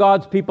 And all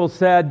God's people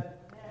said,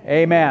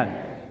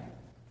 Amen.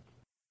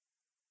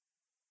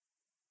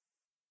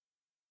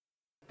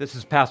 This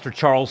is Pastor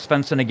Charles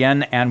Svensson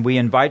again, and we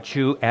invite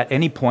you at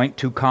any point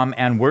to come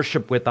and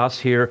worship with us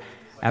here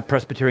at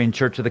Presbyterian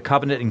Church of the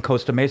Covenant in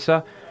Costa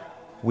Mesa.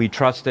 We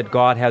trust that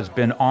God has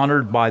been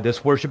honored by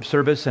this worship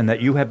service and that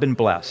you have been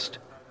blessed.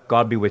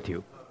 God be with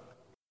you.